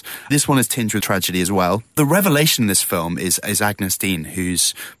guess. This one is tinged with tragedy as well. The revelation in this film is Agnes Dean,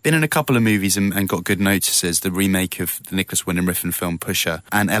 who's been in a couple of movies and got good notices. The remake of the Nicholas Winding Refn film Pusher,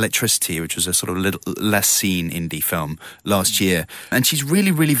 and Electricity, which was a sort of little less seen indie film last year. And she's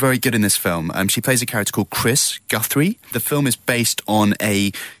really, really very good in this film. She plays a character called Chris Guthrie. The film is based on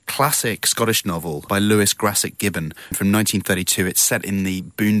a classic Scottish novel by Lewis Grassic Gibbon from 1932. It's set in the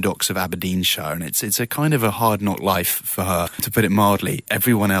boondocks of Aberdeenshire, and it's a kind of a hard knock life for her, to put it mildly.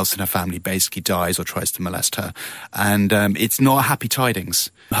 Everyone else in her family basically dies or tries to molest her, and it's not happy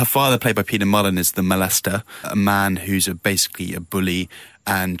tidings. Her father, played by Peter Mullen, is the molester, a man who's basically a bully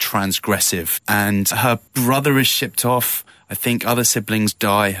and transgressive, and her brother is shipped off. I think other siblings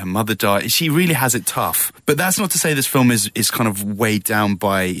die, her mother dies. She really has it tough. But that's not to say this film is kind of weighed down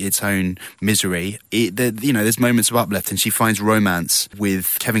by its own misery. There's moments of uplift, and she finds romance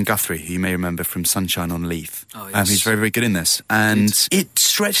with Kevin Guthrie, who you may remember from Sunshine on Leith. Oh, yes. Who's very, very good in this. And it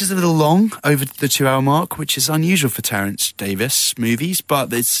stretches a little long over the 2-hour mark, which is unusual for Terence Davies movies,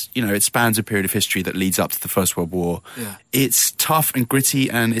 but it spans a period of history that leads up to the First World War. Yeah. It's tough and gritty,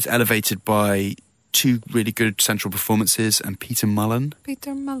 and it's elevated by two really good central performances, and Peter Mullen.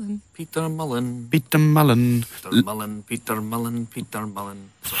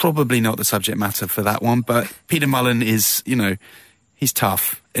 Probably not the subject matter for that one, but Peter Mullen is, he's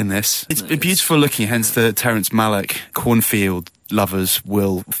tough in this. It's beautiful looking, hence the Terence Malick cornfield lovers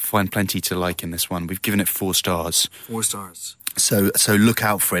will find plenty to like in this one. We've given it 4 stars. 4 stars. So look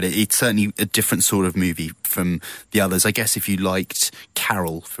out for it. It's certainly a different sort of movie from the others. I guess if you liked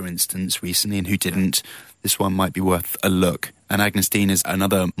Carol, for instance, recently, and who didn't, this one might be worth a look. And Agnes Dean is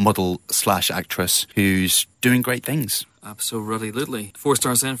another model/actress who's doing great things. Absolutely. 4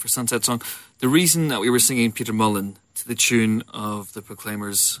 stars then for Sunset Song. The reason that we were singing Peter Mullen to the tune of the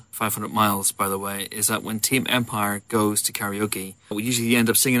Proclaimers' 500 Miles, by the way, is that when Team Empire goes to karaoke, we usually end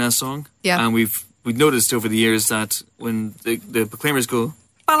up singing that song. Yeah. And we've noticed over the years that when the Proclaimers go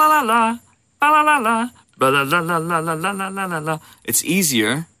ba la la la, ba la la la, ba la la la la la la la la la, it's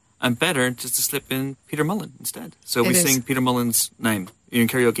easier and better just to slip in Peter Mullen instead. So we sing Peter Mullen's name in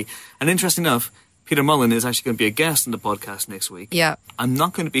karaoke. And interesting enough, Peter Mullen is actually going to be a guest on the podcast next week. Yeah. I'm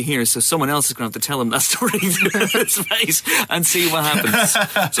not going to be here, so someone else is going to have to tell him that story to his face and see what happens.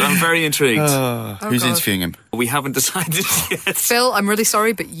 So I'm very intrigued. Who's interviewing him? We haven't decided yet. Phil, I'm really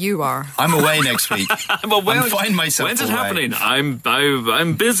sorry, but you are. I'm away next week. I'm finding myself When's it away. happening?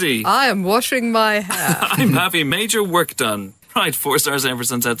 I'm busy. I am washing my hair. I'm having major work done. Right, 4 stars then for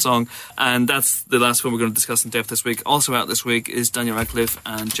Sunset Song. And that's the last one we're going to discuss in depth this week. Also out this week is Daniel Radcliffe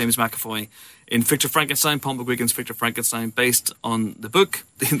and James McAvoy in Victor Frankenstein, Paul McGuigan's Victor Frankenstein, based on the book.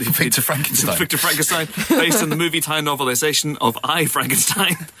 Victor Frankenstein. Victor Frankenstein, based on the movie tie novelisation of I,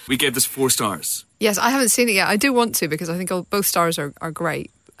 Frankenstein. We gave this 4 stars. Yes, I haven't seen it yet. I do want to, because I think both stars are great.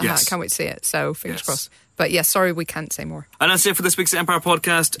 Yes. I can't wait to see it, so fingers crossed. But yes, sorry, we can't say more. And that's it for this week's Empire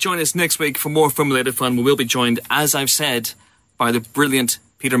Podcast. Join us next week for more film-related fun. We will be joined, as I've said, by the brilliant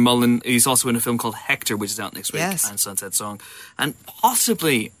Peter Mullen. He's also in a film called Hector, which is out next week, and Sunset Song. And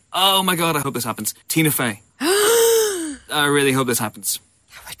possibly, oh my God, I hope this happens, Tina Fey. I really hope this happens.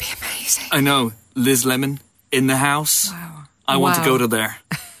 That would be amazing. I know. Liz Lemon in the house. Wow. I want to go to there.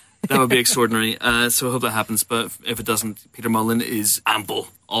 That would be extraordinary. So I hope that happens. But if it doesn't, Peter Mullen is ample,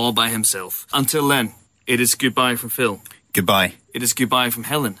 all by himself. Until then, it is goodbye from Phil. Goodbye. It is goodbye from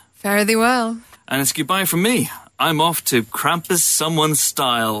Helen. Fare thee well. And it's goodbye from me. I'm off to Krampus someone's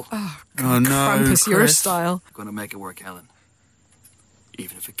style. Oh, God, no, Krampus, your Chris. style. I'm going to make it work, Helen.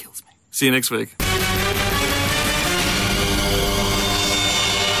 Even if it kills me. See you next week.